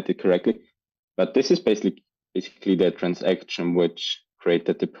highlight it correctly, but this is basically the transaction which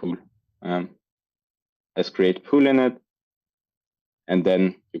created the pool. Let's create pool in it, and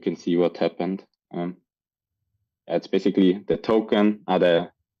then you can see what happened. It's basically the token are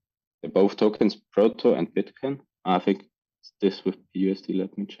the both tokens, Proto and Bitcoin. I think it's this with PUSD.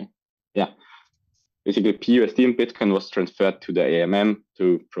 Let me check. Yeah. Basically, PUSD and Bitcoin was transferred to the AMM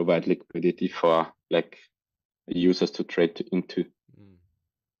to provide liquidity for like users to trade into.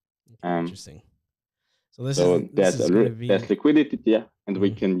 Interesting. So there's liquidity there, and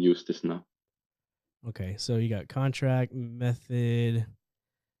we can use this now. Okay, so you got contract method.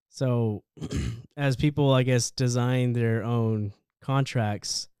 So as people, I guess, design their own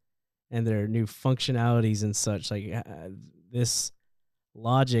contracts and their new functionalities and such, like this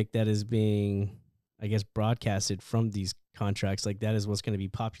logic that is being, I guess, broadcasted from these contracts, like that is what's going to be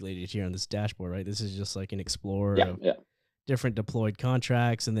populated here on this dashboard, right? This is just like an explorer of different deployed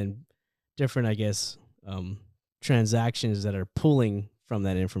contracts and then different, I guess, transactions that are pulling from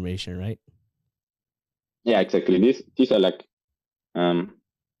that information, right? Yeah, exactly. These are like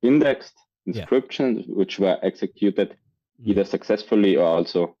indexed inscriptions which were executed either successfully or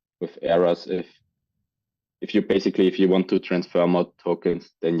also with errors if if you want to transfer more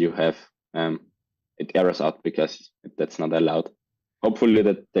tokens, then you have it errors out because that's not allowed. Hopefully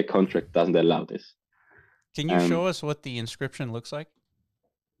that the contract doesn't allow this. Can you show us what the inscription looks like?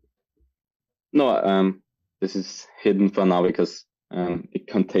 No, this is hidden for now because it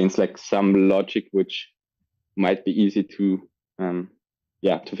contains like some logic which might be easy to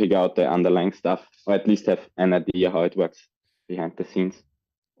to figure out the underlying stuff, or at least have an idea how it works behind the scenes.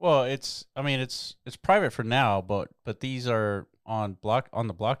 Well, it's private for now, but these are on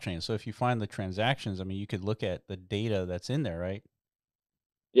the blockchain. So if you find the transactions, I mean, you could look at the data that's in there, right?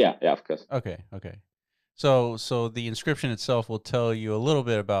 Yeah, of course. Okay. So the inscription itself will tell you a little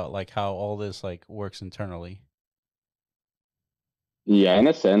bit about like how all this like works internally. Yeah, in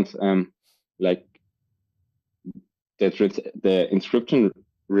a sense, like the inscription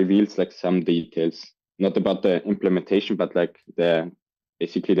reveals like some details, not about the implementation, but like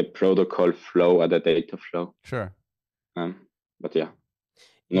basically the protocol flow or the data flow. Sure. But yeah,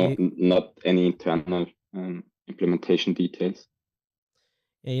 not any internal implementation details.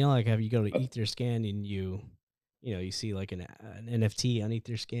 Yeah, like have you go to Etherscan and you see like an NFT on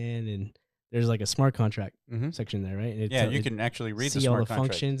Etherscan, and there's like a smart contract section there, right? And you can actually read see the smart all the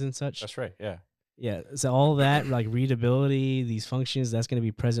contract functions and such. That's right. Yeah. Yeah. So all that like readability, these functions, that's going to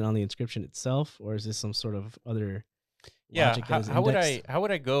be present on the inscription itself, or is this some sort of other logic that is indexed? How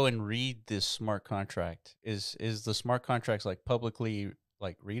would I go and read this smart contract? Is the smart contracts like publicly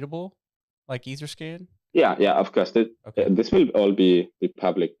like readable, like Etherscan? Yeah, of course. This will all be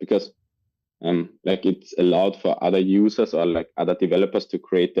public because like it's allowed for other users or like other developers to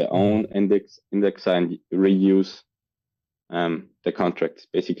create their own indexer and reuse the contracts,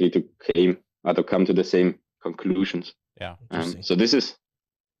 basically to come to the same conclusions. Yeah. So this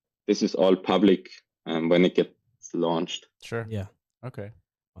is all public when it gets launched. Sure. Yeah. Okay.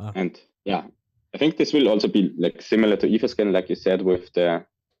 Wow. And yeah, I think this will also be like similar to Etherscan, like you said, with the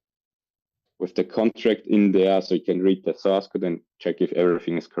contract in there, so you can read the source code and check if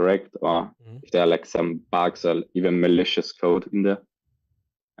everything is correct, or if there are like some bugs or even malicious code in there.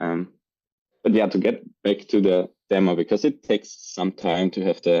 But yeah, to get back to the demo, because it takes some time to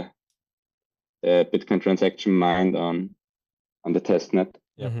have the Bitcoin transaction mined on the testnet.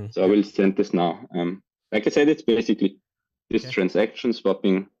 So I will send this now. Like I said, it's basically this transaction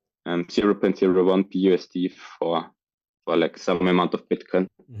swapping 0.01 BUSD for like some amount of Bitcoin.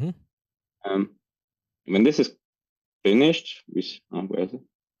 When this is finished, we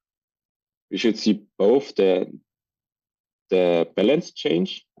should see both the balance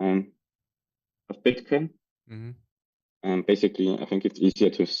change of Bitcoin. Basically, I think it's easier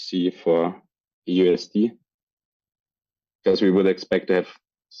to see for USD because we would expect to have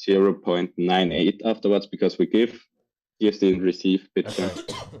 0.98 afterwards because we give USD and receive Bitcoin.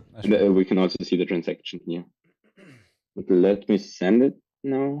 That's and right. we can also see the transaction here. But let me send it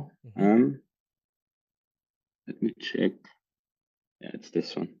now. Let me check. Yeah, it's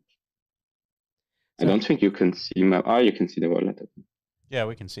this one. I don't think you can see you can see the wallet. Yeah,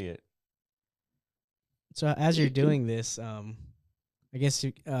 we can see it. So as you're doing this, I guess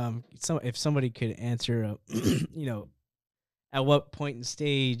if somebody could answer, at what point in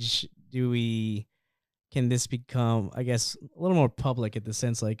stage can this become, I guess, a little more public in the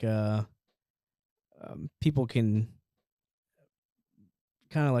sense like people can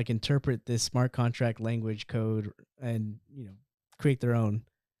kind of like interpret this smart contract language code and create their own.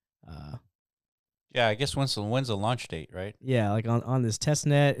 Yeah, I guess when's the launch date, right? Yeah, like on this test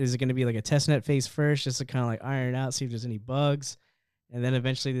net, is it going to be like a test net phase first, just to kind of like iron it out, see if there's any bugs, and then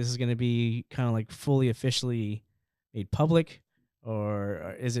eventually this is going to be kind of like fully officially made public,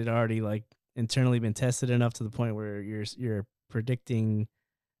 or is it already like internally been tested enough to the point where you're predicting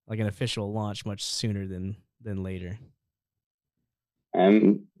like an official launch much sooner than later?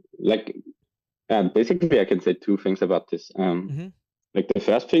 Basically, I can say two things about this. Like the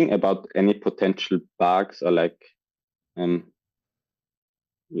first thing about any potential bugs or like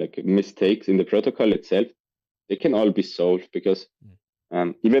mistakes in the protocol itself, they can all be solved because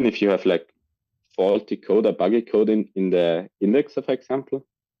even if you have like faulty code or buggy code in the indexer, for example,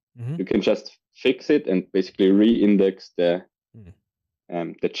 you can just fix it and basically re-index the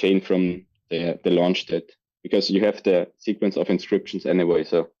chain from the launch date because you have the sequence of inscriptions anyway.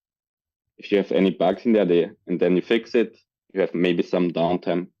 So if you have any bugs in there and then you fix it, you have maybe some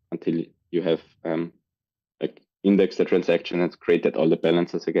downtime until you have like indexed the transaction and created all the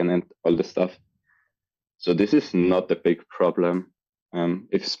balances again and all the stuff. So this is not a big problem.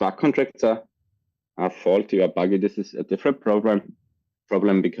 If smart contracts are faulty or buggy, this is a different problem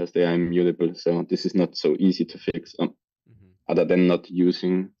because they are immutable. So this is not so easy to fix other than not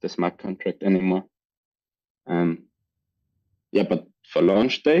using the smart contract anymore. Yeah, but for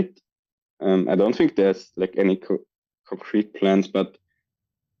launch date, I don't think there's like any concrete plans, but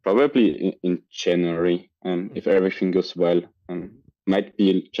probably in January, if everything goes well. Might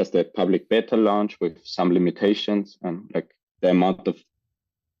be just a public beta launch with some limitations, like the amount of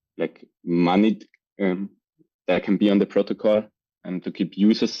like money that can be on the protocol, and to keep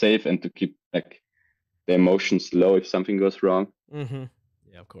users safe and to keep like the emotions low if something goes wrong. Mm-hmm.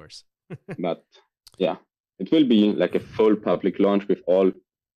 Yeah, of course. But yeah, it will be like a full public launch with all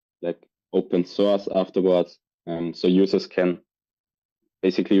like open source afterwards, so users can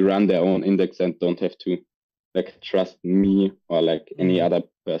basically run their own index and don't have to like trust me or like any other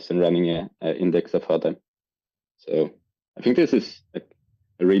person running a indexer for them. So I think this is like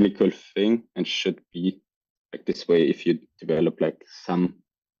a really cool thing and should be like this way if you develop like some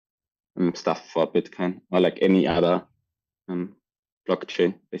stuff for Bitcoin or like any other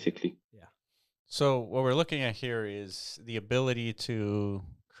blockchain, basically. Yeah. So what we're looking at here is the ability to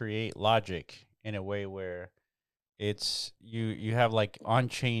create logic in a way where it's you have like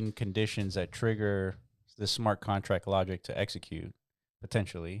on-chain conditions that trigger the smart contract logic to execute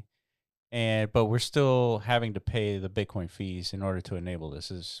potentially, but we're still having to pay the Bitcoin fees in order to enable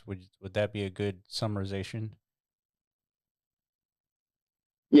this. Would that be a good summarization?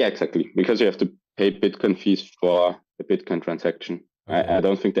 Yeah, exactly. Because you have to pay Bitcoin fees for the Bitcoin transaction. Okay. I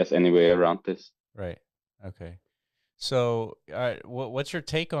don't think there's any way around this. Right. Okay. So, what's your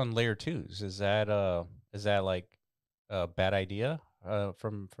take on layer twos? Is that like a bad idea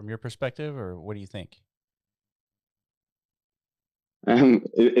from your perspective, or what do you think?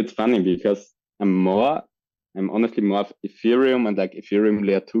 It's funny because I'm honestly more of Ethereum and like Ethereum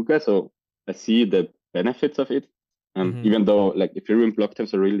layer 2 guy, so I see the benefits of it. Even though like Ethereum block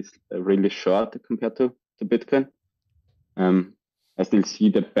times are really short compared to Bitcoin, I still see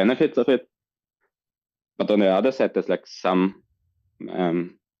the benefits of it. But on the other side, there's like some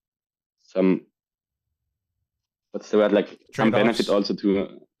what's the word, like some benefit also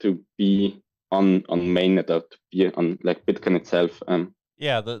to be on mainnet or to be on like Bitcoin itself.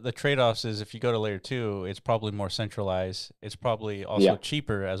 Yeah, the trade-offs is if you go to layer 2, it's probably more centralized. It's probably also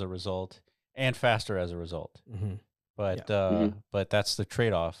cheaper as a result and faster as a result. But but that's the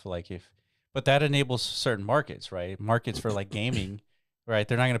trade-off. But that enables certain markets, right? Markets for like gaming, right?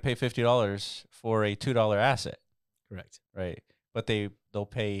 They're not going to pay $50 for a $2 asset. Correct. Right. But they'll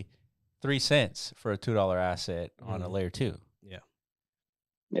pay 3 cents for a $2 asset on a layer 2. Yeah.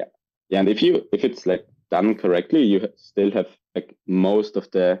 And if it's like done correctly, you still have like most of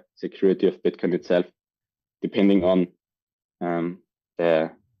the security of Bitcoin itself, depending on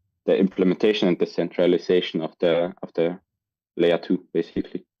the implementation and the centralization of the layer 2,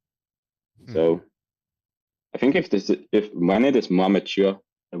 basically. So I think when it is more mature,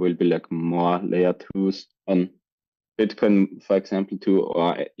 there will be like more layer 2s on Bitcoin, for example, too,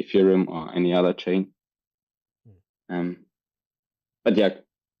 or Ethereum or any other chain. But yeah,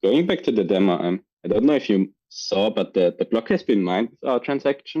 going back to the demo, I don't know if you saw, but the block has been mined with our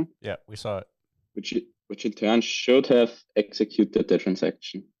transaction. Yeah, we saw it. Which in turn should have executed the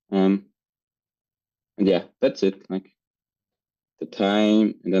transaction. And yeah, that's it. Like the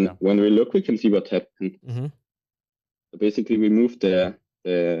time, and then when we look, we can see what happened. So basically, we moved the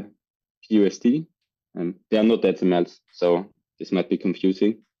USD. There are no decimals, so this might be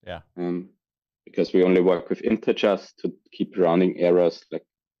confusing. Yeah. Because we only work with integers to keep rounding errors like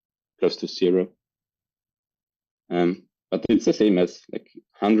close to 0. But it's the same as like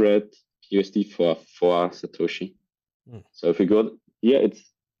 100 USD for 4 Satoshi. So if we go here, it's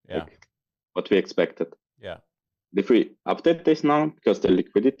like what we expected. Yeah. If we update this now, because the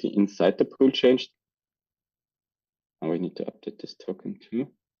liquidity inside the pool changed, now we need to update this token too.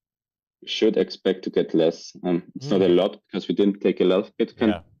 We should expect to get less. It's not a lot because we didn't take a lot of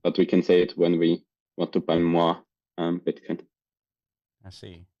Bitcoin, but we can say it when we want to buy more Bitcoin. I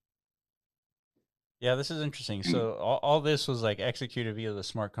see. Yeah, this is interesting. So all this was like executed via the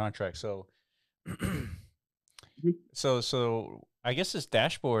smart contract. So, so I guess this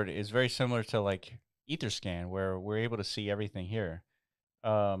dashboard is very similar to like Etherscan, where we're able to see everything here.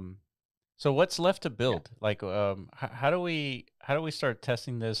 So what's left to build? Like, how do we start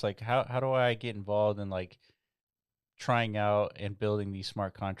testing this? Like, how do I get involved in like trying out and building these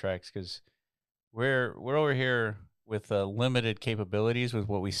smart contracts? Because we're over here with limited capabilities with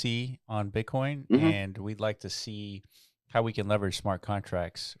what we see on Bitcoin, and we'd like to see how we can leverage smart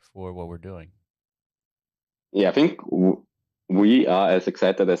contracts for what we're doing. Yeah, I think we are as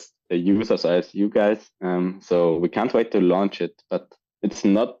excited as the users as you guys. So we can't wait to launch it, but it's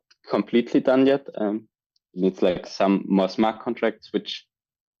not completely done yet. It needs like some more smart contracts, which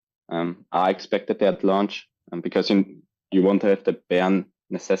are expected at launch. because you want to have the bare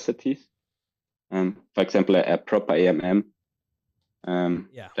necessities. For example, a proper AMM,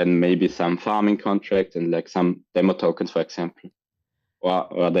 then maybe some farming contracts and like some demo tokens, for example,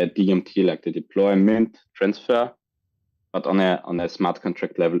 or the DMT, like the deploy, mint, transfer, but on a smart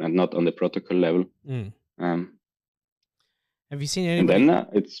contract level and not on the protocol level. Have you seen anybody? And then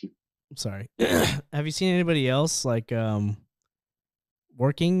it's. Sorry. Have you seen anybody else like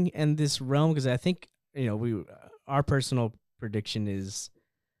working in this realm? Because I think our personal prediction is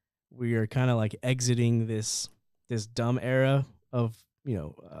we are kind of like exiting this dumb era of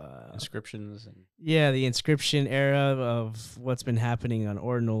inscriptions and the inscription era of what's been happening on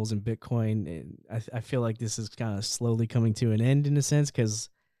ordinals and Bitcoin, and I feel like this is kind of slowly coming to an end in a sense, because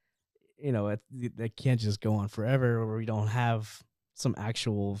that can't just go on forever, or we don't have some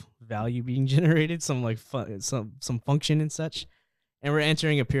actual value being generated, some like some function and such. And we're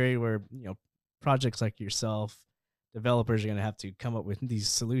entering a period where projects like yourself, developers, are going to have to come up with these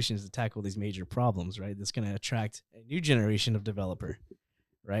solutions to tackle these major problems, right? That's going to attract a new generation of developer,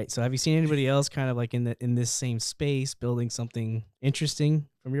 right? So have you seen anybody else kind of like in this same space building something interesting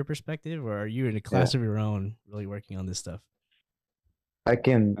from your perspective, or are you in a class of your own really working on this stuff? I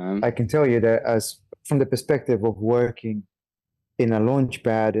can tell you that as from the perspective of working in a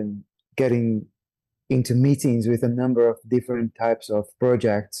launchpad and getting into meetings with a number of different types of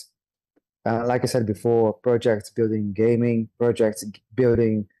projects, like I said before, projects building gaming, projects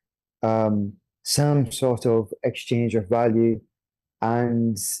building some sort of exchange of value,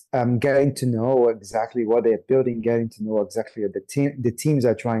 and getting to know exactly what they're building, getting to know exactly what the teams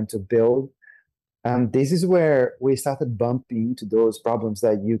are trying to build. This is where we started bumping into those problems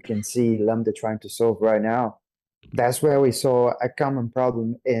that you can see Lambda trying to solve right now. That's where we saw a common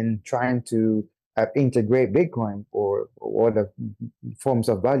problem in trying to integrate Bitcoin or other forms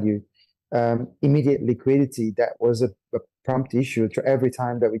of value. Immediate liquidity, that was a prompt issue every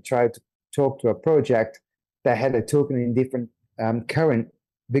time that we tried to talk to a project that had a token in different current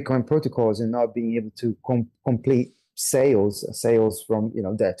Bitcoin protocols and not being able to complete sales from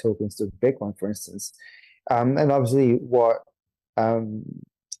their tokens to Bitcoin, for instance. And obviously what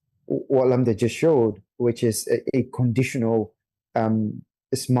Lambda just showed, which is a conditional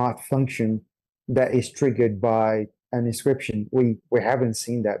smart function that is triggered by an inscription. We haven't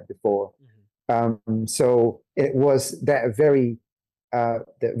seen that before. So it was that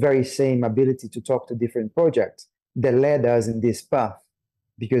the very same ability to talk to different projects that led us in this path,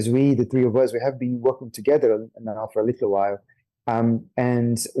 because the three of us, we have been working together now for a little while,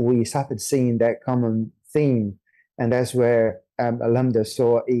 and we started seeing that common theme, and that's where Lambda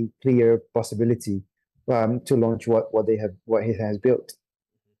saw a clear possibility to launch what it has built.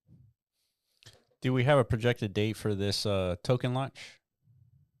 Do we have a projected date for this token launch?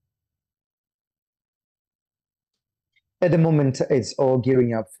 At the moment, it's all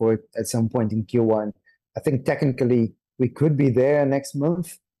gearing up for it at some point in Q1. I think technically we could be there next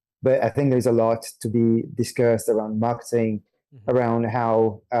month, but I think there's a lot to be discussed around marketing, around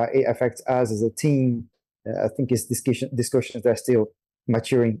how it affects us as a team. I think it's discussions that are still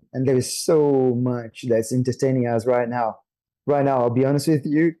maturing, and there is so much that's entertaining us right now. Right now, I'll be honest with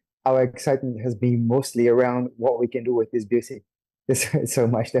you, our excitement has been mostly around what we can do with this beauty. There's so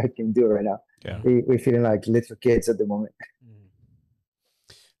much that we can do right now. Yeah. We're feeling like little kids at the moment.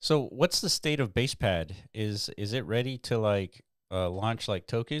 So what's the state of Basebad? Is it ready to like launch like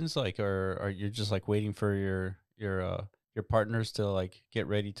tokens, like, or are you just like waiting for your partners to like get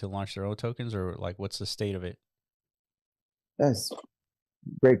ready to launch their own tokens, or like what's the state of it? That's a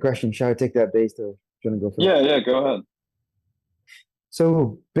great question. Shall I take that, Base, or do you want to go first? Yeah, go ahead.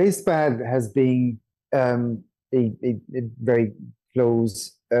 So Basebad has been a very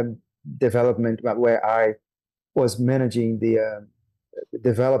close development where I was managing the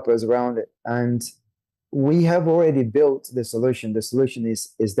developers around it, and we have already built the solution. The solution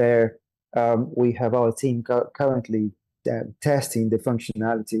is there. We have our team currently testing the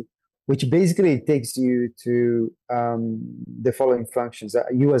functionality, which basically takes you to the following functions.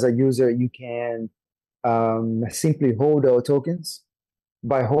 You as a user, you can simply hold our tokens.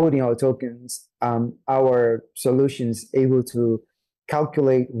 By holding our tokens, our solution is able to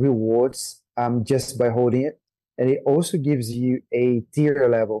calculate rewards just by holding it. And it also gives you a tier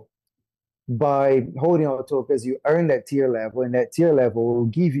level. By holding our tokens, you earn that tier level, and that tier level will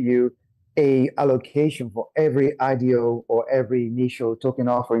give you a allocation for every IDO or every initial token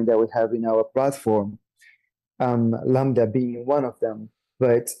offering that we have in our platform, Lambda being one of them.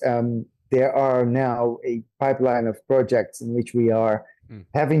 But there are now a pipeline of projects in which we are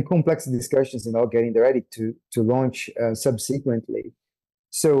having complex discussions and all getting ready to launch subsequently.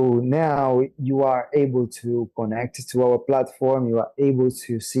 So now you are able to connect to our platform. You are able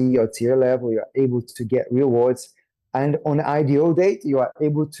to see your tier level. You are able to get rewards. And on IDO date, you are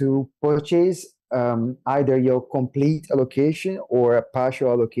able to purchase either your complete allocation or a partial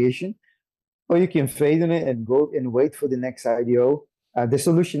allocation, or you can fade on it and go and wait for the next IDO. The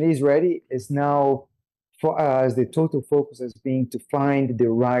solution is ready. It's now for us, the total focus has been to find the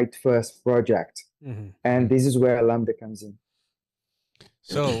right first project. And this is where Lambda comes in.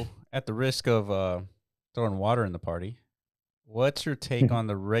 So, at the risk of throwing water in the party, what's your take on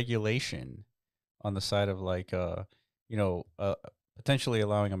the regulation on the side of like, potentially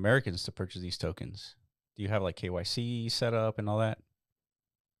allowing Americans to purchase these tokens? Do you have like KYC set up and all that?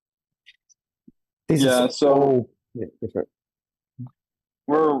 Yeah, so yeah,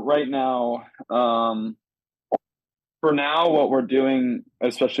 we're right now, for now, what we're doing,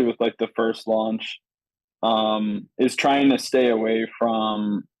 especially with like the first launch, is trying to stay away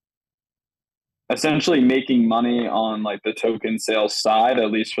from essentially making money on like the token sales side, at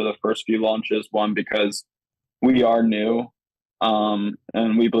least for the first few launches. One, because we are new, and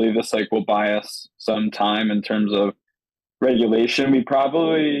we believe this like will buy us some time in terms of regulation.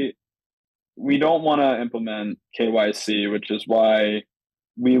 We don't want to implement KYC, which is why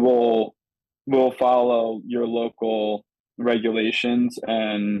we'll follow your local regulations,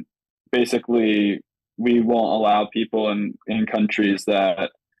 and basically we won't allow people in countries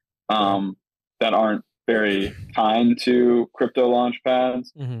that that aren't very kind to crypto launch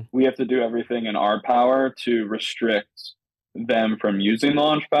pads. We have to do everything in our power to restrict them from using the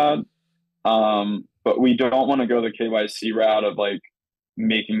launch pad. But we don't want to go the KYC route of like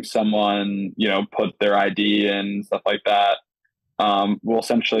making someone, put their ID in and stuff like that. We'll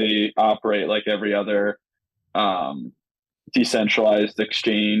essentially operate like every other decentralized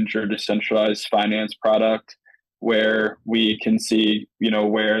exchange or decentralized finance product, where we can see,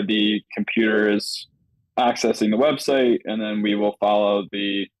 where the computer is accessing the website, and then we will follow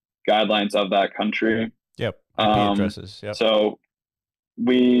the guidelines of that country. Yep. IP addresses. Yep. So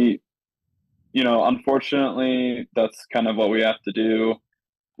we, unfortunately, that's kind of what we have to do.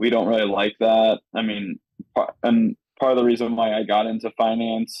 We don't really like that. I mean, and part of the reason why I got into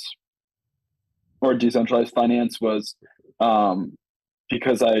finance or decentralized finance was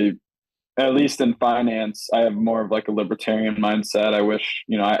because at least in finance, I have more of like a libertarian mindset. I wish,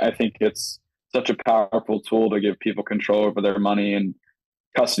 I think it's such a powerful tool to give people control over their money and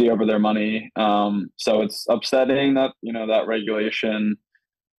custody over their money. So it's upsetting that, that regulation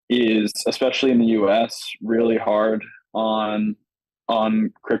is, especially in the US, really hard on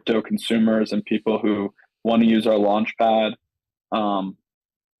crypto consumers and people who want to use our launchpad.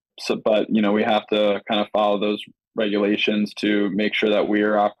 But we have to kind of follow those regulations to make sure that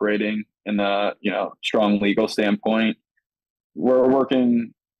we're operating in a strong legal standpoint. We're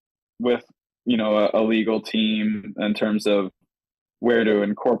working with a legal team in terms of where to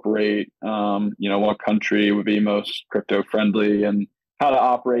incorporate, what country would be most crypto friendly, and how to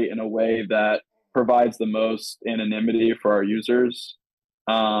operate in a way that provides the most anonymity for our users.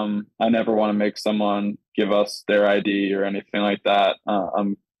 I never want to make someone give us their ID or anything like that.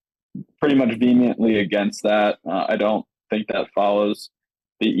 I'm pretty much vehemently against that. I don't think that follows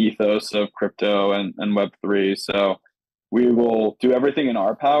the ethos of crypto and Web3. So we will do everything in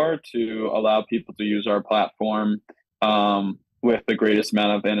our power to allow people to use our platform with the greatest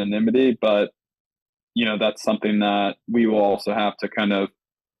amount of anonymity. But, that's something that we will also have to kind of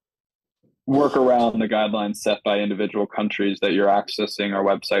work around the guidelines set by individual countries that you're accessing our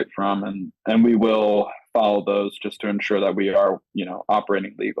website from. And we will follow those just to ensure that we are,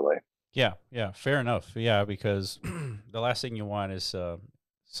 operating legally. Yeah. Fair enough. Yeah, because the last thing you want is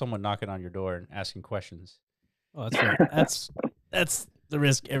someone knocking on your door and asking questions. Oh, that's right. that's the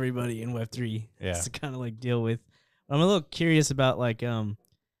risk everybody in Web3 has to kind of like deal with. I'm a little curious about like I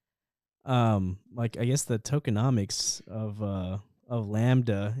guess the tokenomics of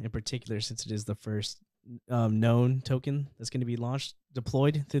Lambda in particular, since it is the first known token that's going to be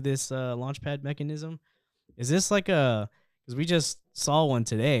deployed through this launchpad mechanism. Is this like because we just saw one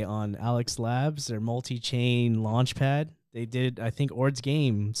today on Alex Labs, their multi-chain launchpad. They did, I think Ord's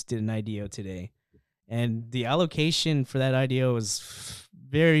Games did an IDO today, and the allocation for that IDO was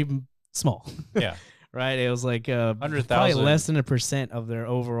very small. Yeah. Right. It was like 100,000, probably less than 1% of their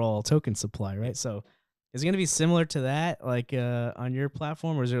overall token supply. Right. So is it going to be similar to that, like on your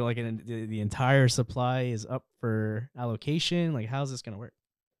platform, or is there like the entire supply is up for allocation? Like, how's this going to work?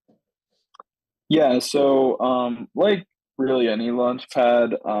 Yeah. So, like really any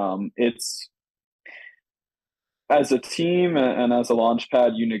launchpad, it's as a team and as a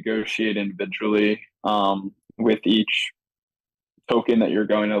launchpad, you negotiate individually with each token that you're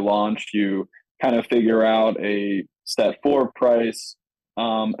going to launch, you kind of figure out a set floor price,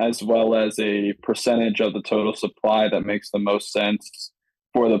 as well as a percentage of the total supply that makes the most sense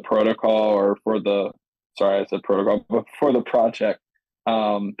for the protocol, or for the, sorry, I said protocol, but for the project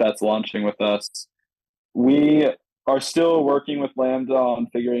that's launching with us. We are still working with Lambda on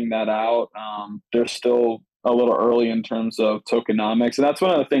figuring that out. They're still a little early in terms of tokenomics, and that's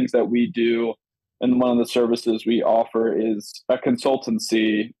one of the things that we do. And one of the services we offer is a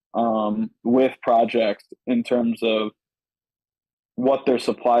consultancy with projects in terms of what their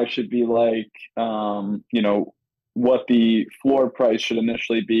supply should be like, you know, what the floor price should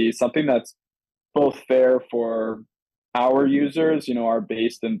initially be, something that's both fair for our users, you know, our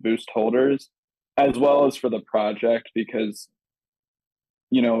based and boost holders, as well as for the project, because,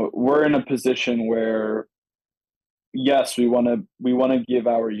 you know, we're in a position where, yes, we want to give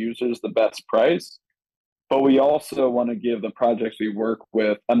our users the best price, but we also want to give the projects we work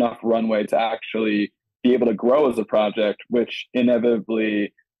with enough runway to actually be able to grow as a project, which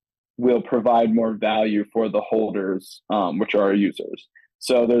inevitably will provide more value for the holders, which are our users.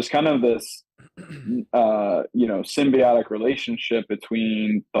 So there's kind of this, you know, symbiotic relationship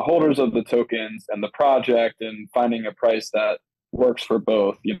between the holders of the tokens and the project, and finding a price that works for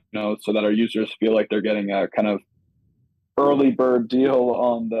both, you know, so that our users feel like they're getting a kind of early bird deal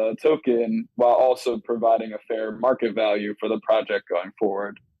on the token while also providing a fair market value for the project going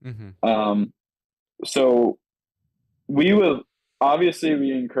forward. Mm-hmm. So we will obviously,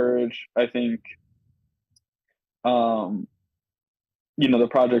 we encourage, I think, you know, the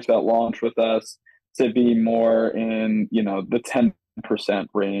projects that launch with us to be more in, you know, the 10%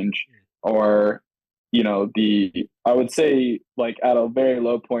 range, or, you know, I would say like at a very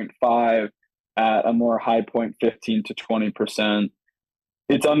low point 5, at a more high point 15 to 20%.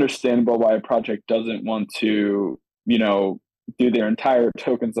 It's understandable why a project doesn't want to, you know, do their entire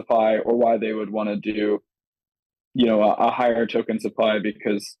token supply, or why they would want to do, you know, a higher token supply,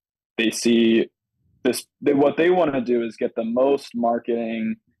 because they see this, what they want to do is get the most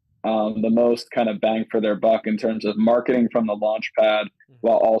marketing, the most kind of bang for their buck in terms of marketing from the launch pad,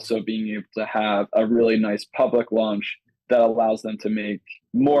 while also being able to have a really nice public launch that allows them to make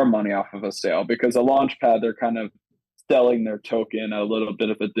more money off of a sale. Because a launch pad, they're kind of selling their token a little bit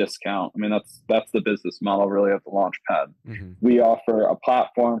of a discount. I mean, that's the business model really of the launch pad. Mm-hmm. We offer a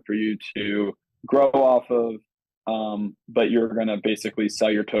platform for you to grow off of, but you're going to basically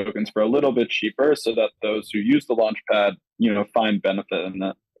sell your tokens for a little bit cheaper, so that those who use the launch pad, you know, find benefit in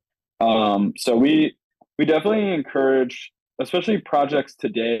it. So we definitely encourage, especially projects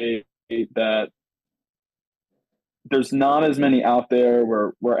today, that there's not as many out there.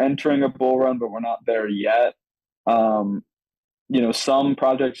 We're entering a bull run, but we're not there yet. You know, some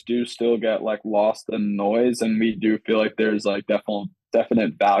projects do still get like lost in noise, and we do feel like there's like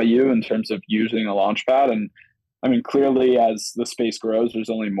definite value in terms of using a launch pad. And I mean, clearly as the space grows, there's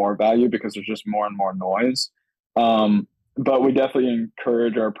only more value because there's just more and more noise. But we definitely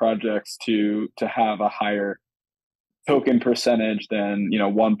encourage our projects to have a higher token percentage than, you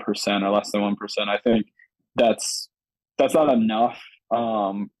know, 1% or less than 1%. I think that's not enough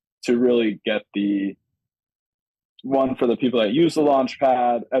to really get the one for the people that use the launch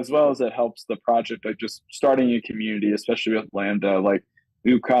pad, as well as it helps the project, like just starting a community, especially with Lambda. Like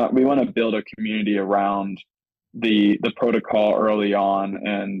we want to build a community around the protocol early on,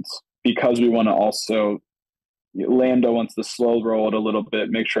 and because we want to also, Lambda wants to slow roll it a little bit,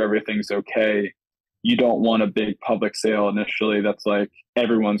 make sure everything's okay. You don't want a big public sale initially that's like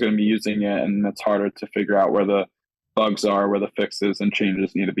everyone's going to be using it, and it's harder to figure out where the bugs are, where the fixes and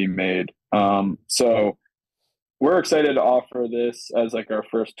changes need to be made. So we're excited to offer this as like our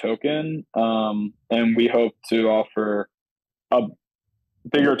first token, and we hope to offer a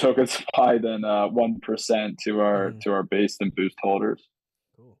bigger token supply than 1% to our base and boost holders.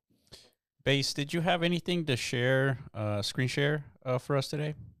 Cool. Base, did you have anything to share, screen share for us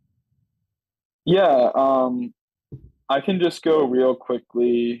today? Yeah, I can just go real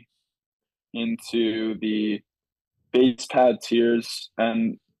quickly into the Basebad tiers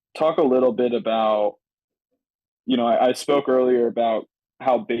and talk a little bit about, you know, I spoke earlier about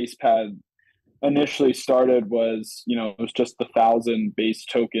how Basebad initially started was, you know, it was just 1,000 base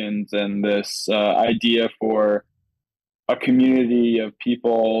tokens, and this idea for a community of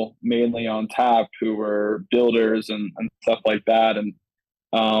people mainly on tap who were builders and stuff like that. And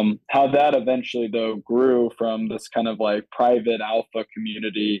how that eventually though grew from this kind of like private alpha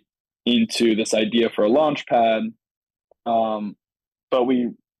community into this idea for a launch pad. But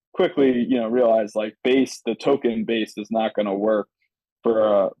we quickly, you know, realized like the token base is not going to work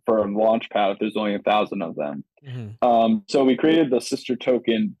for a launch pad if there's only 1,000 of them. So we created the sister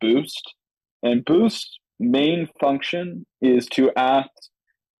token Boost, and Boost main function is to act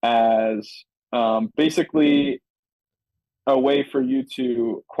as basically a way for you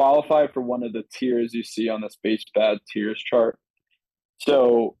to qualify for one of the tiers you see on this Basebad tiers chart.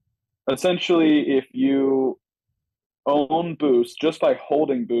 So essentially, if you own Boost, just by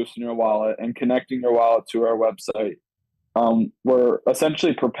holding Boost in your wallet and connecting your wallet to our website, we're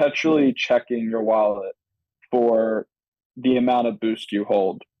essentially perpetually checking your wallet for the amount of Boost you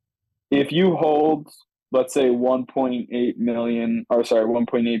hold. If you hold, let's say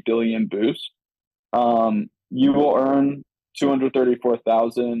 1.8 billion Boost, you will earn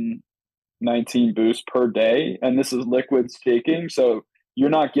 234,019 Boost per day. And this is liquid staking. So you're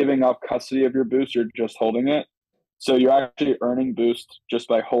not giving up custody of your Boost, you're just holding it. So you're actually earning Boost just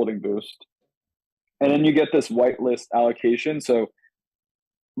by holding Boost. And then you get this whitelist allocation. So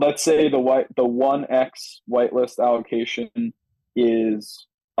let's say the 1x whitelist allocation is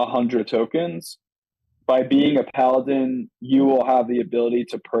 100 tokens. By being a Paladin, you will have the ability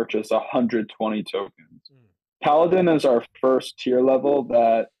to purchase 120 tokens. Paladin is our first tier level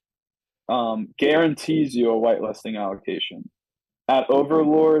that guarantees you a whitelisting allocation. At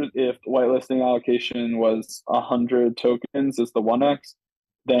Overlord, if whitelisting allocation was 100 tokens is the 1x,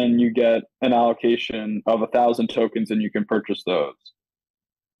 then you get an allocation of 1,000 tokens and you can purchase those.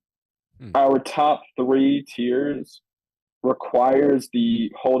 Our top 3 tiers requires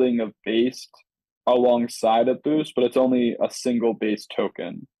the holding of Based alongside of Boost, but it's only a single Based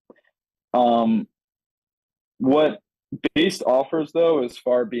token. What Based offers, though, is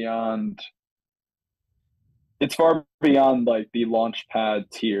far beyond like the Launchpad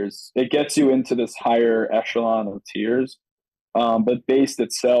tiers. It gets you into this higher echelon of tiers, but Based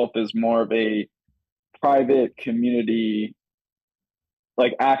itself is more of a private community,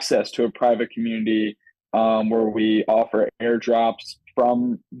 like access to a private community where we offer airdrops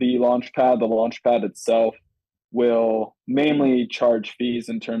from the Launchpad. The Launchpad itself will mainly charge fees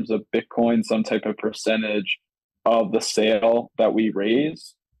in terms of Bitcoin, some type of percentage of the sale that we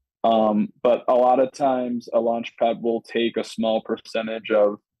raise. But a lot of times a Launchpad will take a small percentage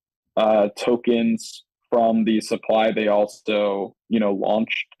of tokens from the supply they also,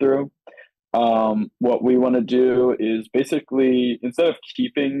 launched through. What we want to do is basically, instead of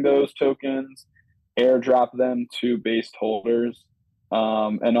keeping those tokens, airdrop them to Based holders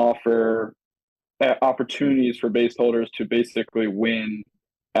and offer opportunities for Based holders to basically win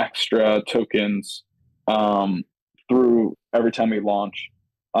extra tokens through every time we launch.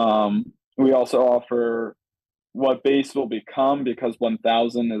 We also offer what Based will become, because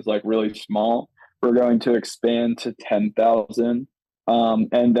 1,000 is like really small. We're going to expand to 10,000,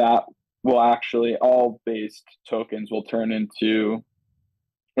 and that will actually, all Based tokens will turn into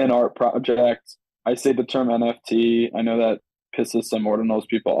an art project. I say the term NFT. I know that pisses some ordinals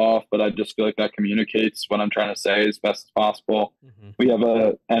people off, but I just feel like that communicates what I'm trying to say as best as possible. We have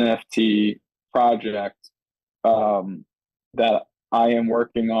a NFT project that I am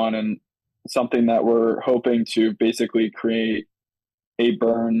working on, and something that we're hoping to basically create a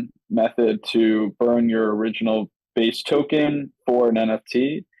burn method to burn your original Based token for an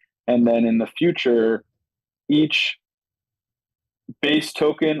NFT. And then in the future, each Based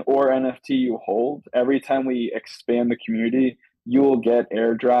token or NFT you hold, every time we expand the community, you will get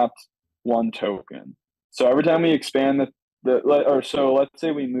airdropped 1 token. So every time we expand so let's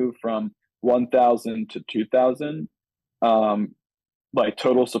say we move from 1,000 to 2,000, like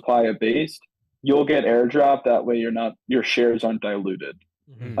total supply of Based, you'll get airdrop. That way your shares aren't diluted.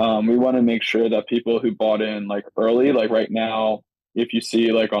 We want to make sure that people who bought in like early, like right now, if you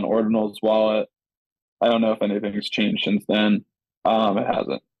see like on Ordinal's wallet, I don't know if anything's changed since then. It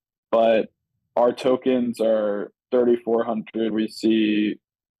hasn't, but our tokens are 3,400. We see,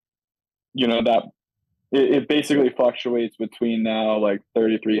 that it basically fluctuates between now like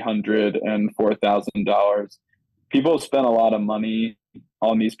 3,300 and $4,000. People spend a lot of money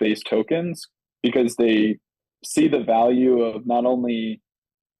on these Based tokens because they see the value of not only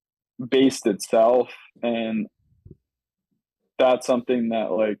Based itself, and that's something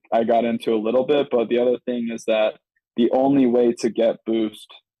that like I got into a little bit, but the other thing is that the only way to get Boost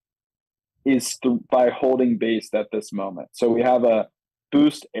is by holding Based at this moment. So we have a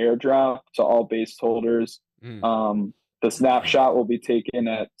Boost airdrop to all Based holders. The snapshot will be taken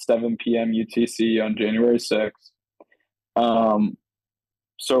at 7 p.m. UTC on January 6th.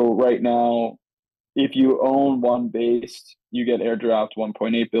 So right now, if you own 1 Based, you get airdropped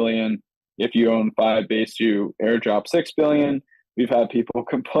 1.8 billion. If you own 5 Based, you airdrop 6 billion. We've had people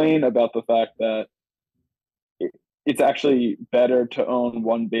complain about the fact that it's actually better to own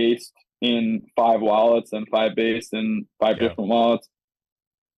one Based in 5 wallets than 5 Based in 5 different wallets.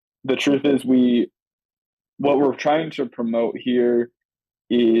 The truth is, what we're trying to promote here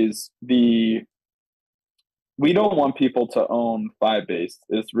is we don't want people to own 5 Based.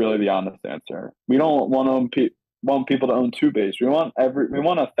 It's really the honest answer. We don't want people to own 2 Based. We want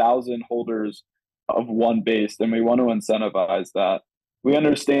 1,000 holders of 1 Based, and we want to incentivize that. We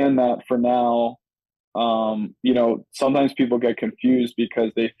understand that for now, sometimes people get confused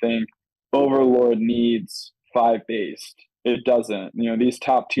because they think Overlord needs 5 Based. It doesn't. These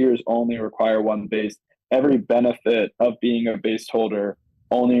top tiers only require 1 Based. Every benefit of being a Based holder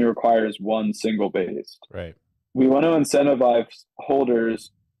only requires 1 single Based. Right. We want to incentivize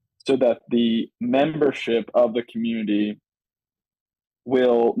holders so that the membership of the community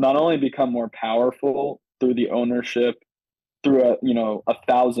will not only become more powerful through the ownership, through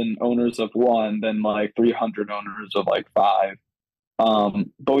 1,000 owners of 1 than like 300 owners of like 5.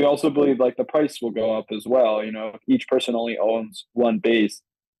 But we also believe like the price will go up as well. If each person only owns 1 Based,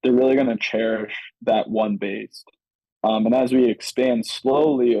 they're really going to cherish that 1 Based. And as we expand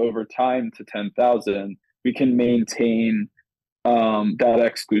slowly over time to 10,000, we can maintain that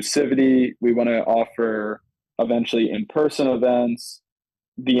exclusivity. We want to offer eventually in-person events.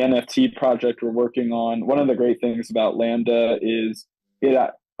 The NFT project we're working on, one of the great things about Lambda is it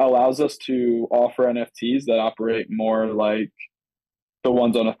allows us to offer NFTs that operate more like the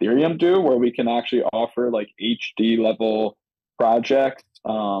ones on Ethereum do, where we can actually offer like HD level projects.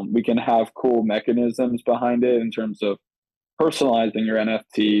 We can have cool mechanisms behind it in terms of personalizing your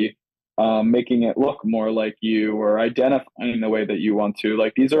NFT, making it look more like you, or identifying the way that you want to.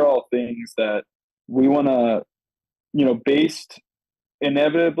 Like, these are all things that we want to, Based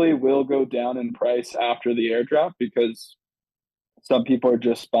inevitably will go down in price after the airdrop because some people are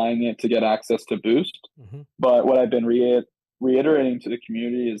just buying it to get access to Boost. Mm-hmm. But what I've been reiterating to the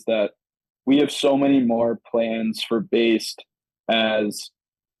community is that we have so many more plans for Based as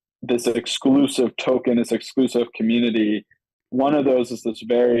this exclusive token, this exclusive community. One of those is this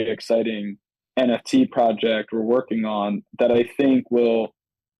very exciting NFT project we're working on that I think will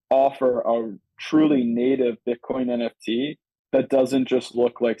offer a truly native Bitcoin NFT that doesn't just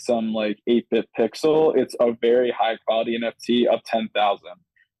look like some like 8-bit pixel. It's a very high quality NFT of 10,000.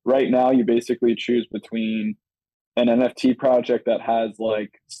 Right now, you basically choose between an NFT project that has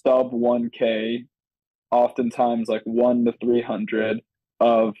like sub 1K, oftentimes like 1 to 300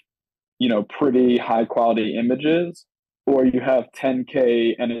 of pretty high quality images, or you have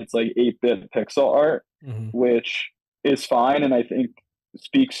 10K and it's like 8-bit pixel art, Mm-hmm. which is fine, and I think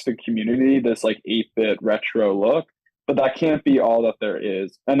speaks to community, this like 8-bit retro look. But that can't be all that there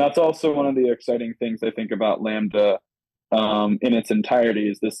is. And that's also one of the exciting things I think about Lambda in its entirety,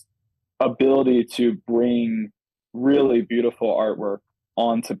 is this ability to bring really beautiful artwork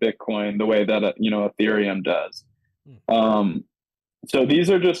onto Bitcoin the way that Ethereum does. So these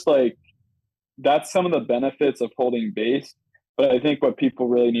are just like, that's some of the benefits of holding Based. But I think what people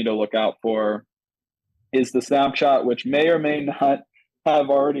really need to look out for is the snapshot, which may or may not have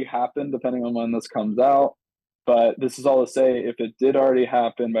already happened depending on when this comes out. But this is all to say, if it did already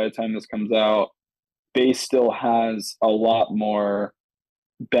happen by the time this comes out, Based still has a lot more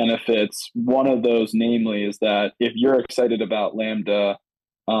benefits. One of those, namely, is that if you're excited about Lambda,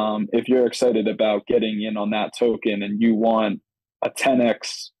 if you're excited about getting in on that token and you want a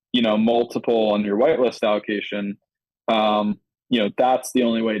 10x, multiple on your whitelist allocation, that's the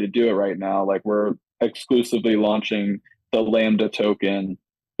only way to do it right now. Like, we're exclusively launching the Lambda token,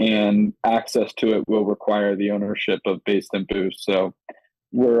 and access to it will require the ownership of Based and Boost. So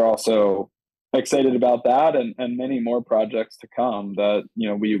we're also excited about that, and many more projects to come that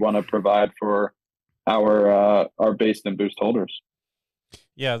we want to provide for our Based and Boost holders.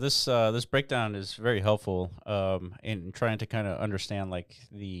 Yeah, this breakdown is very helpful in trying to kind of understand like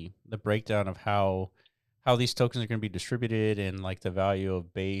the breakdown of how these tokens are going to be distributed, and like the value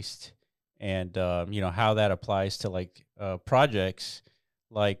of Based, and how that applies to like projects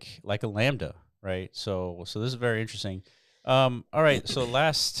like a Lambda, right? So this is very interesting. All right, so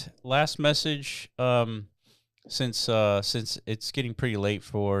last message, since it's getting pretty late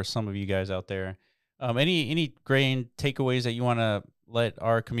for some of you guys out there, any grand takeaways that you want to let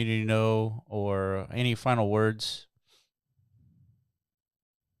our community know, or any final words?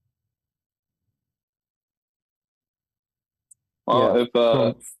 Well, Yeah, if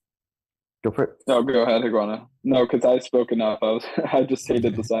go for it. no, go ahead, Iguana. No, because I spoke enough. I just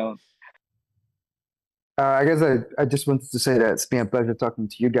hated the silence. I guess I just wanted to say that it's been a pleasure talking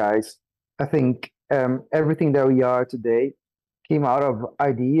to you guys. I think everything that we are today came out of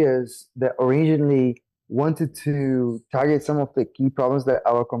ideas that originally wanted to target some of the key problems that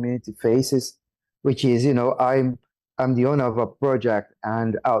our community faces, which is, I'm the owner of a project,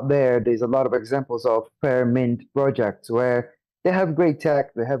 and out there's a lot of examples of fair mint projects where they have great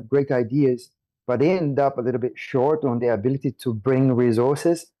tech, they have great ideas, but they end up a little bit short on the ability to bring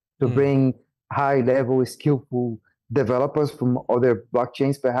resources, to bring high level, skillful developers from other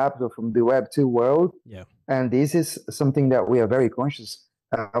blockchains, perhaps, or from the Web2 world. Yeah. And this is something that we are very conscious.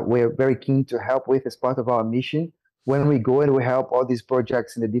 We're very keen to help with as part of our mission. When we go and we help all these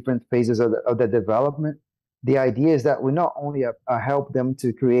projects in the different phases of the development, the idea is that we not only help them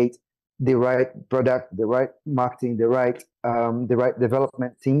to create the right product, the right marketing, the right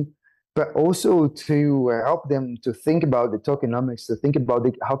development team, but also to help them to think about the tokenomics, to think about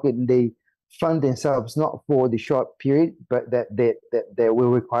how can they fund themselves, not for the short period, but that they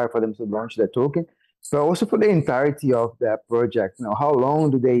will require for them to launch their token, but also for the entirety of that project. How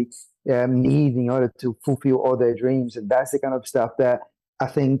long do they need in order to fulfill all their dreams? And that's the kind of stuff that I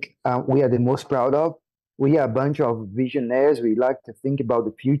think we are the most proud of. We are a bunch of visionaries. We like to think about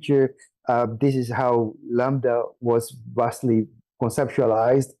the future. This is how Lambda was vastly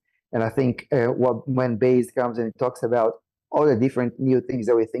conceptualized. And I think when Based comes and talks about all the different new things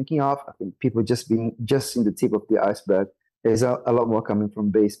that we're thinking of, I think people just in the tip of the iceberg. There's a lot more coming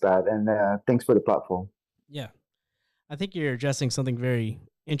from Basebad, and thanks for the platform. Yeah, I think you're addressing something very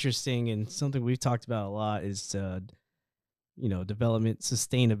interesting, and something we've talked about a lot is, development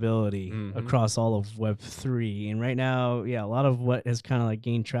sustainability across all of Web3. And right now, a lot of what has kind of like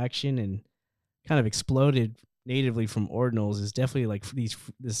gained traction and kind of exploded natively from ordinals is definitely like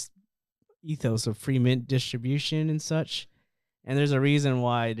this ethos of free mint distribution and such. And there's a reason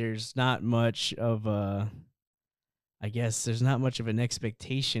why there's not much of there's not much of an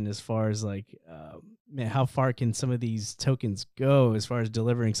expectation as far as like, how far can some of these tokens go as far as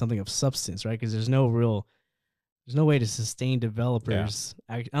delivering something of substance, right? Because there's no way to sustain developers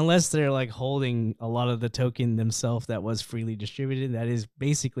unless they're like holding a lot of the token themselves that was freely distributed. That is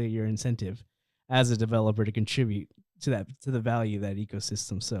basically your incentive as a developer to contribute to the value of that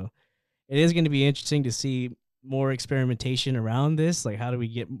ecosystem. So it is going to be interesting to see more experimentation around this. Like, how do we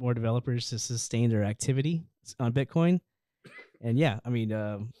get more developers to sustain their activity on Bitcoin? And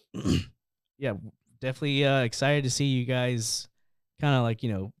definitely excited to see you guys kind of like,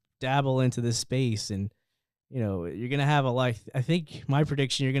 dabble into this space. And, you're going to have I think my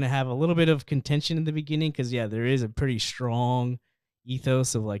prediction, you're going to have a little bit of contention in the beginning, because there is a pretty strong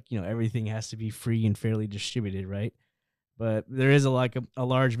ethos of like, everything has to be free and fairly distributed, right? But there is a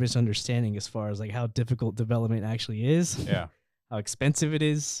large misunderstanding as far as like how difficult development actually is. Yeah. How expensive it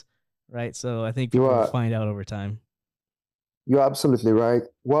is, right? So I think people will find out over time. You're absolutely right.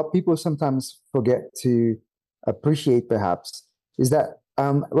 What people sometimes forget to appreciate, perhaps, is that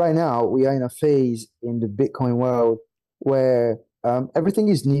right now we are in a phase in the Bitcoin world where everything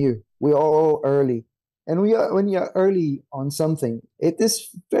is new. We're all early. And when you're early on something, it is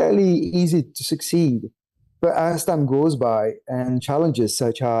fairly easy to succeed. But as time goes by and challenges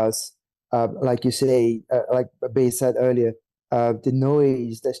such as, like you say, like Bay said earlier, the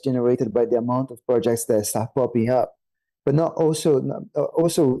noise that's generated by the amount of projects that start popping up, but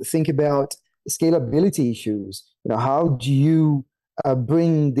also think about scalability issues. How do you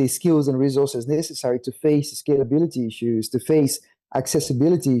bring the skills and resources necessary to face scalability issues, to face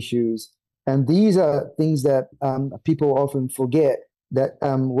accessibility issues? And these are things that people often forget, that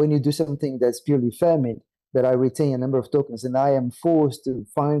when you do something that's purely fair mint, that I retain a number of tokens and I am forced to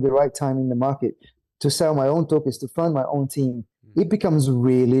find the right time in the market to sell my own tokens, to fund my own team, it becomes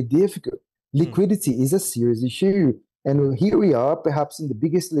really difficult. Liquidity is a serious issue. And here we are, perhaps in the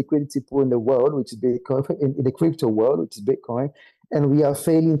biggest liquidity pool in the world, which is Bitcoin, in the crypto world, which is Bitcoin. And we are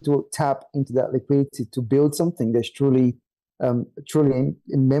failing to tap into that liquidity to build something that's truly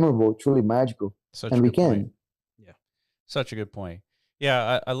memorable, truly magical. Such a good point. Yeah, such a good point.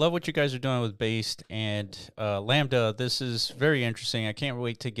 Yeah, I love what you guys are doing with Based and Lambda. This is very interesting. I can't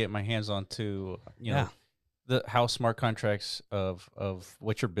wait to get my hands on to how smart contracts of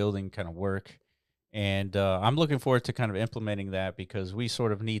what you're building kind of work. And I'm looking forward to kind of implementing that, because we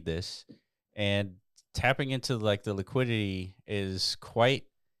sort of need this. And tapping into like the liquidity is quite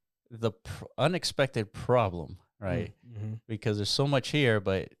the unexpected problem, right? Because there's so much here,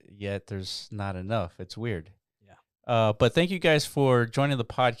 but yet there's not enough. It's weird. But thank you guys for joining the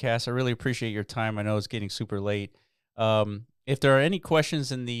podcast. I really appreciate your time. I know it's getting super late. If there are any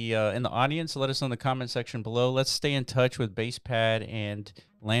questions in the audience, let us know in the comment section below. Let's stay in touch with Basepad and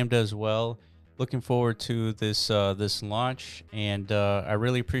Lambda as well. Looking forward to this launch, and I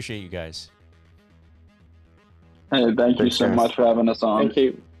really appreciate you guys. Hey, thank you so much for having us on. Thank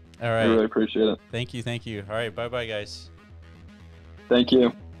you. All I right. really appreciate it. Thank you. All right. Bye-bye, guys. Thank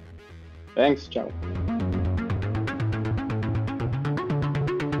you. Thanks. Ciao.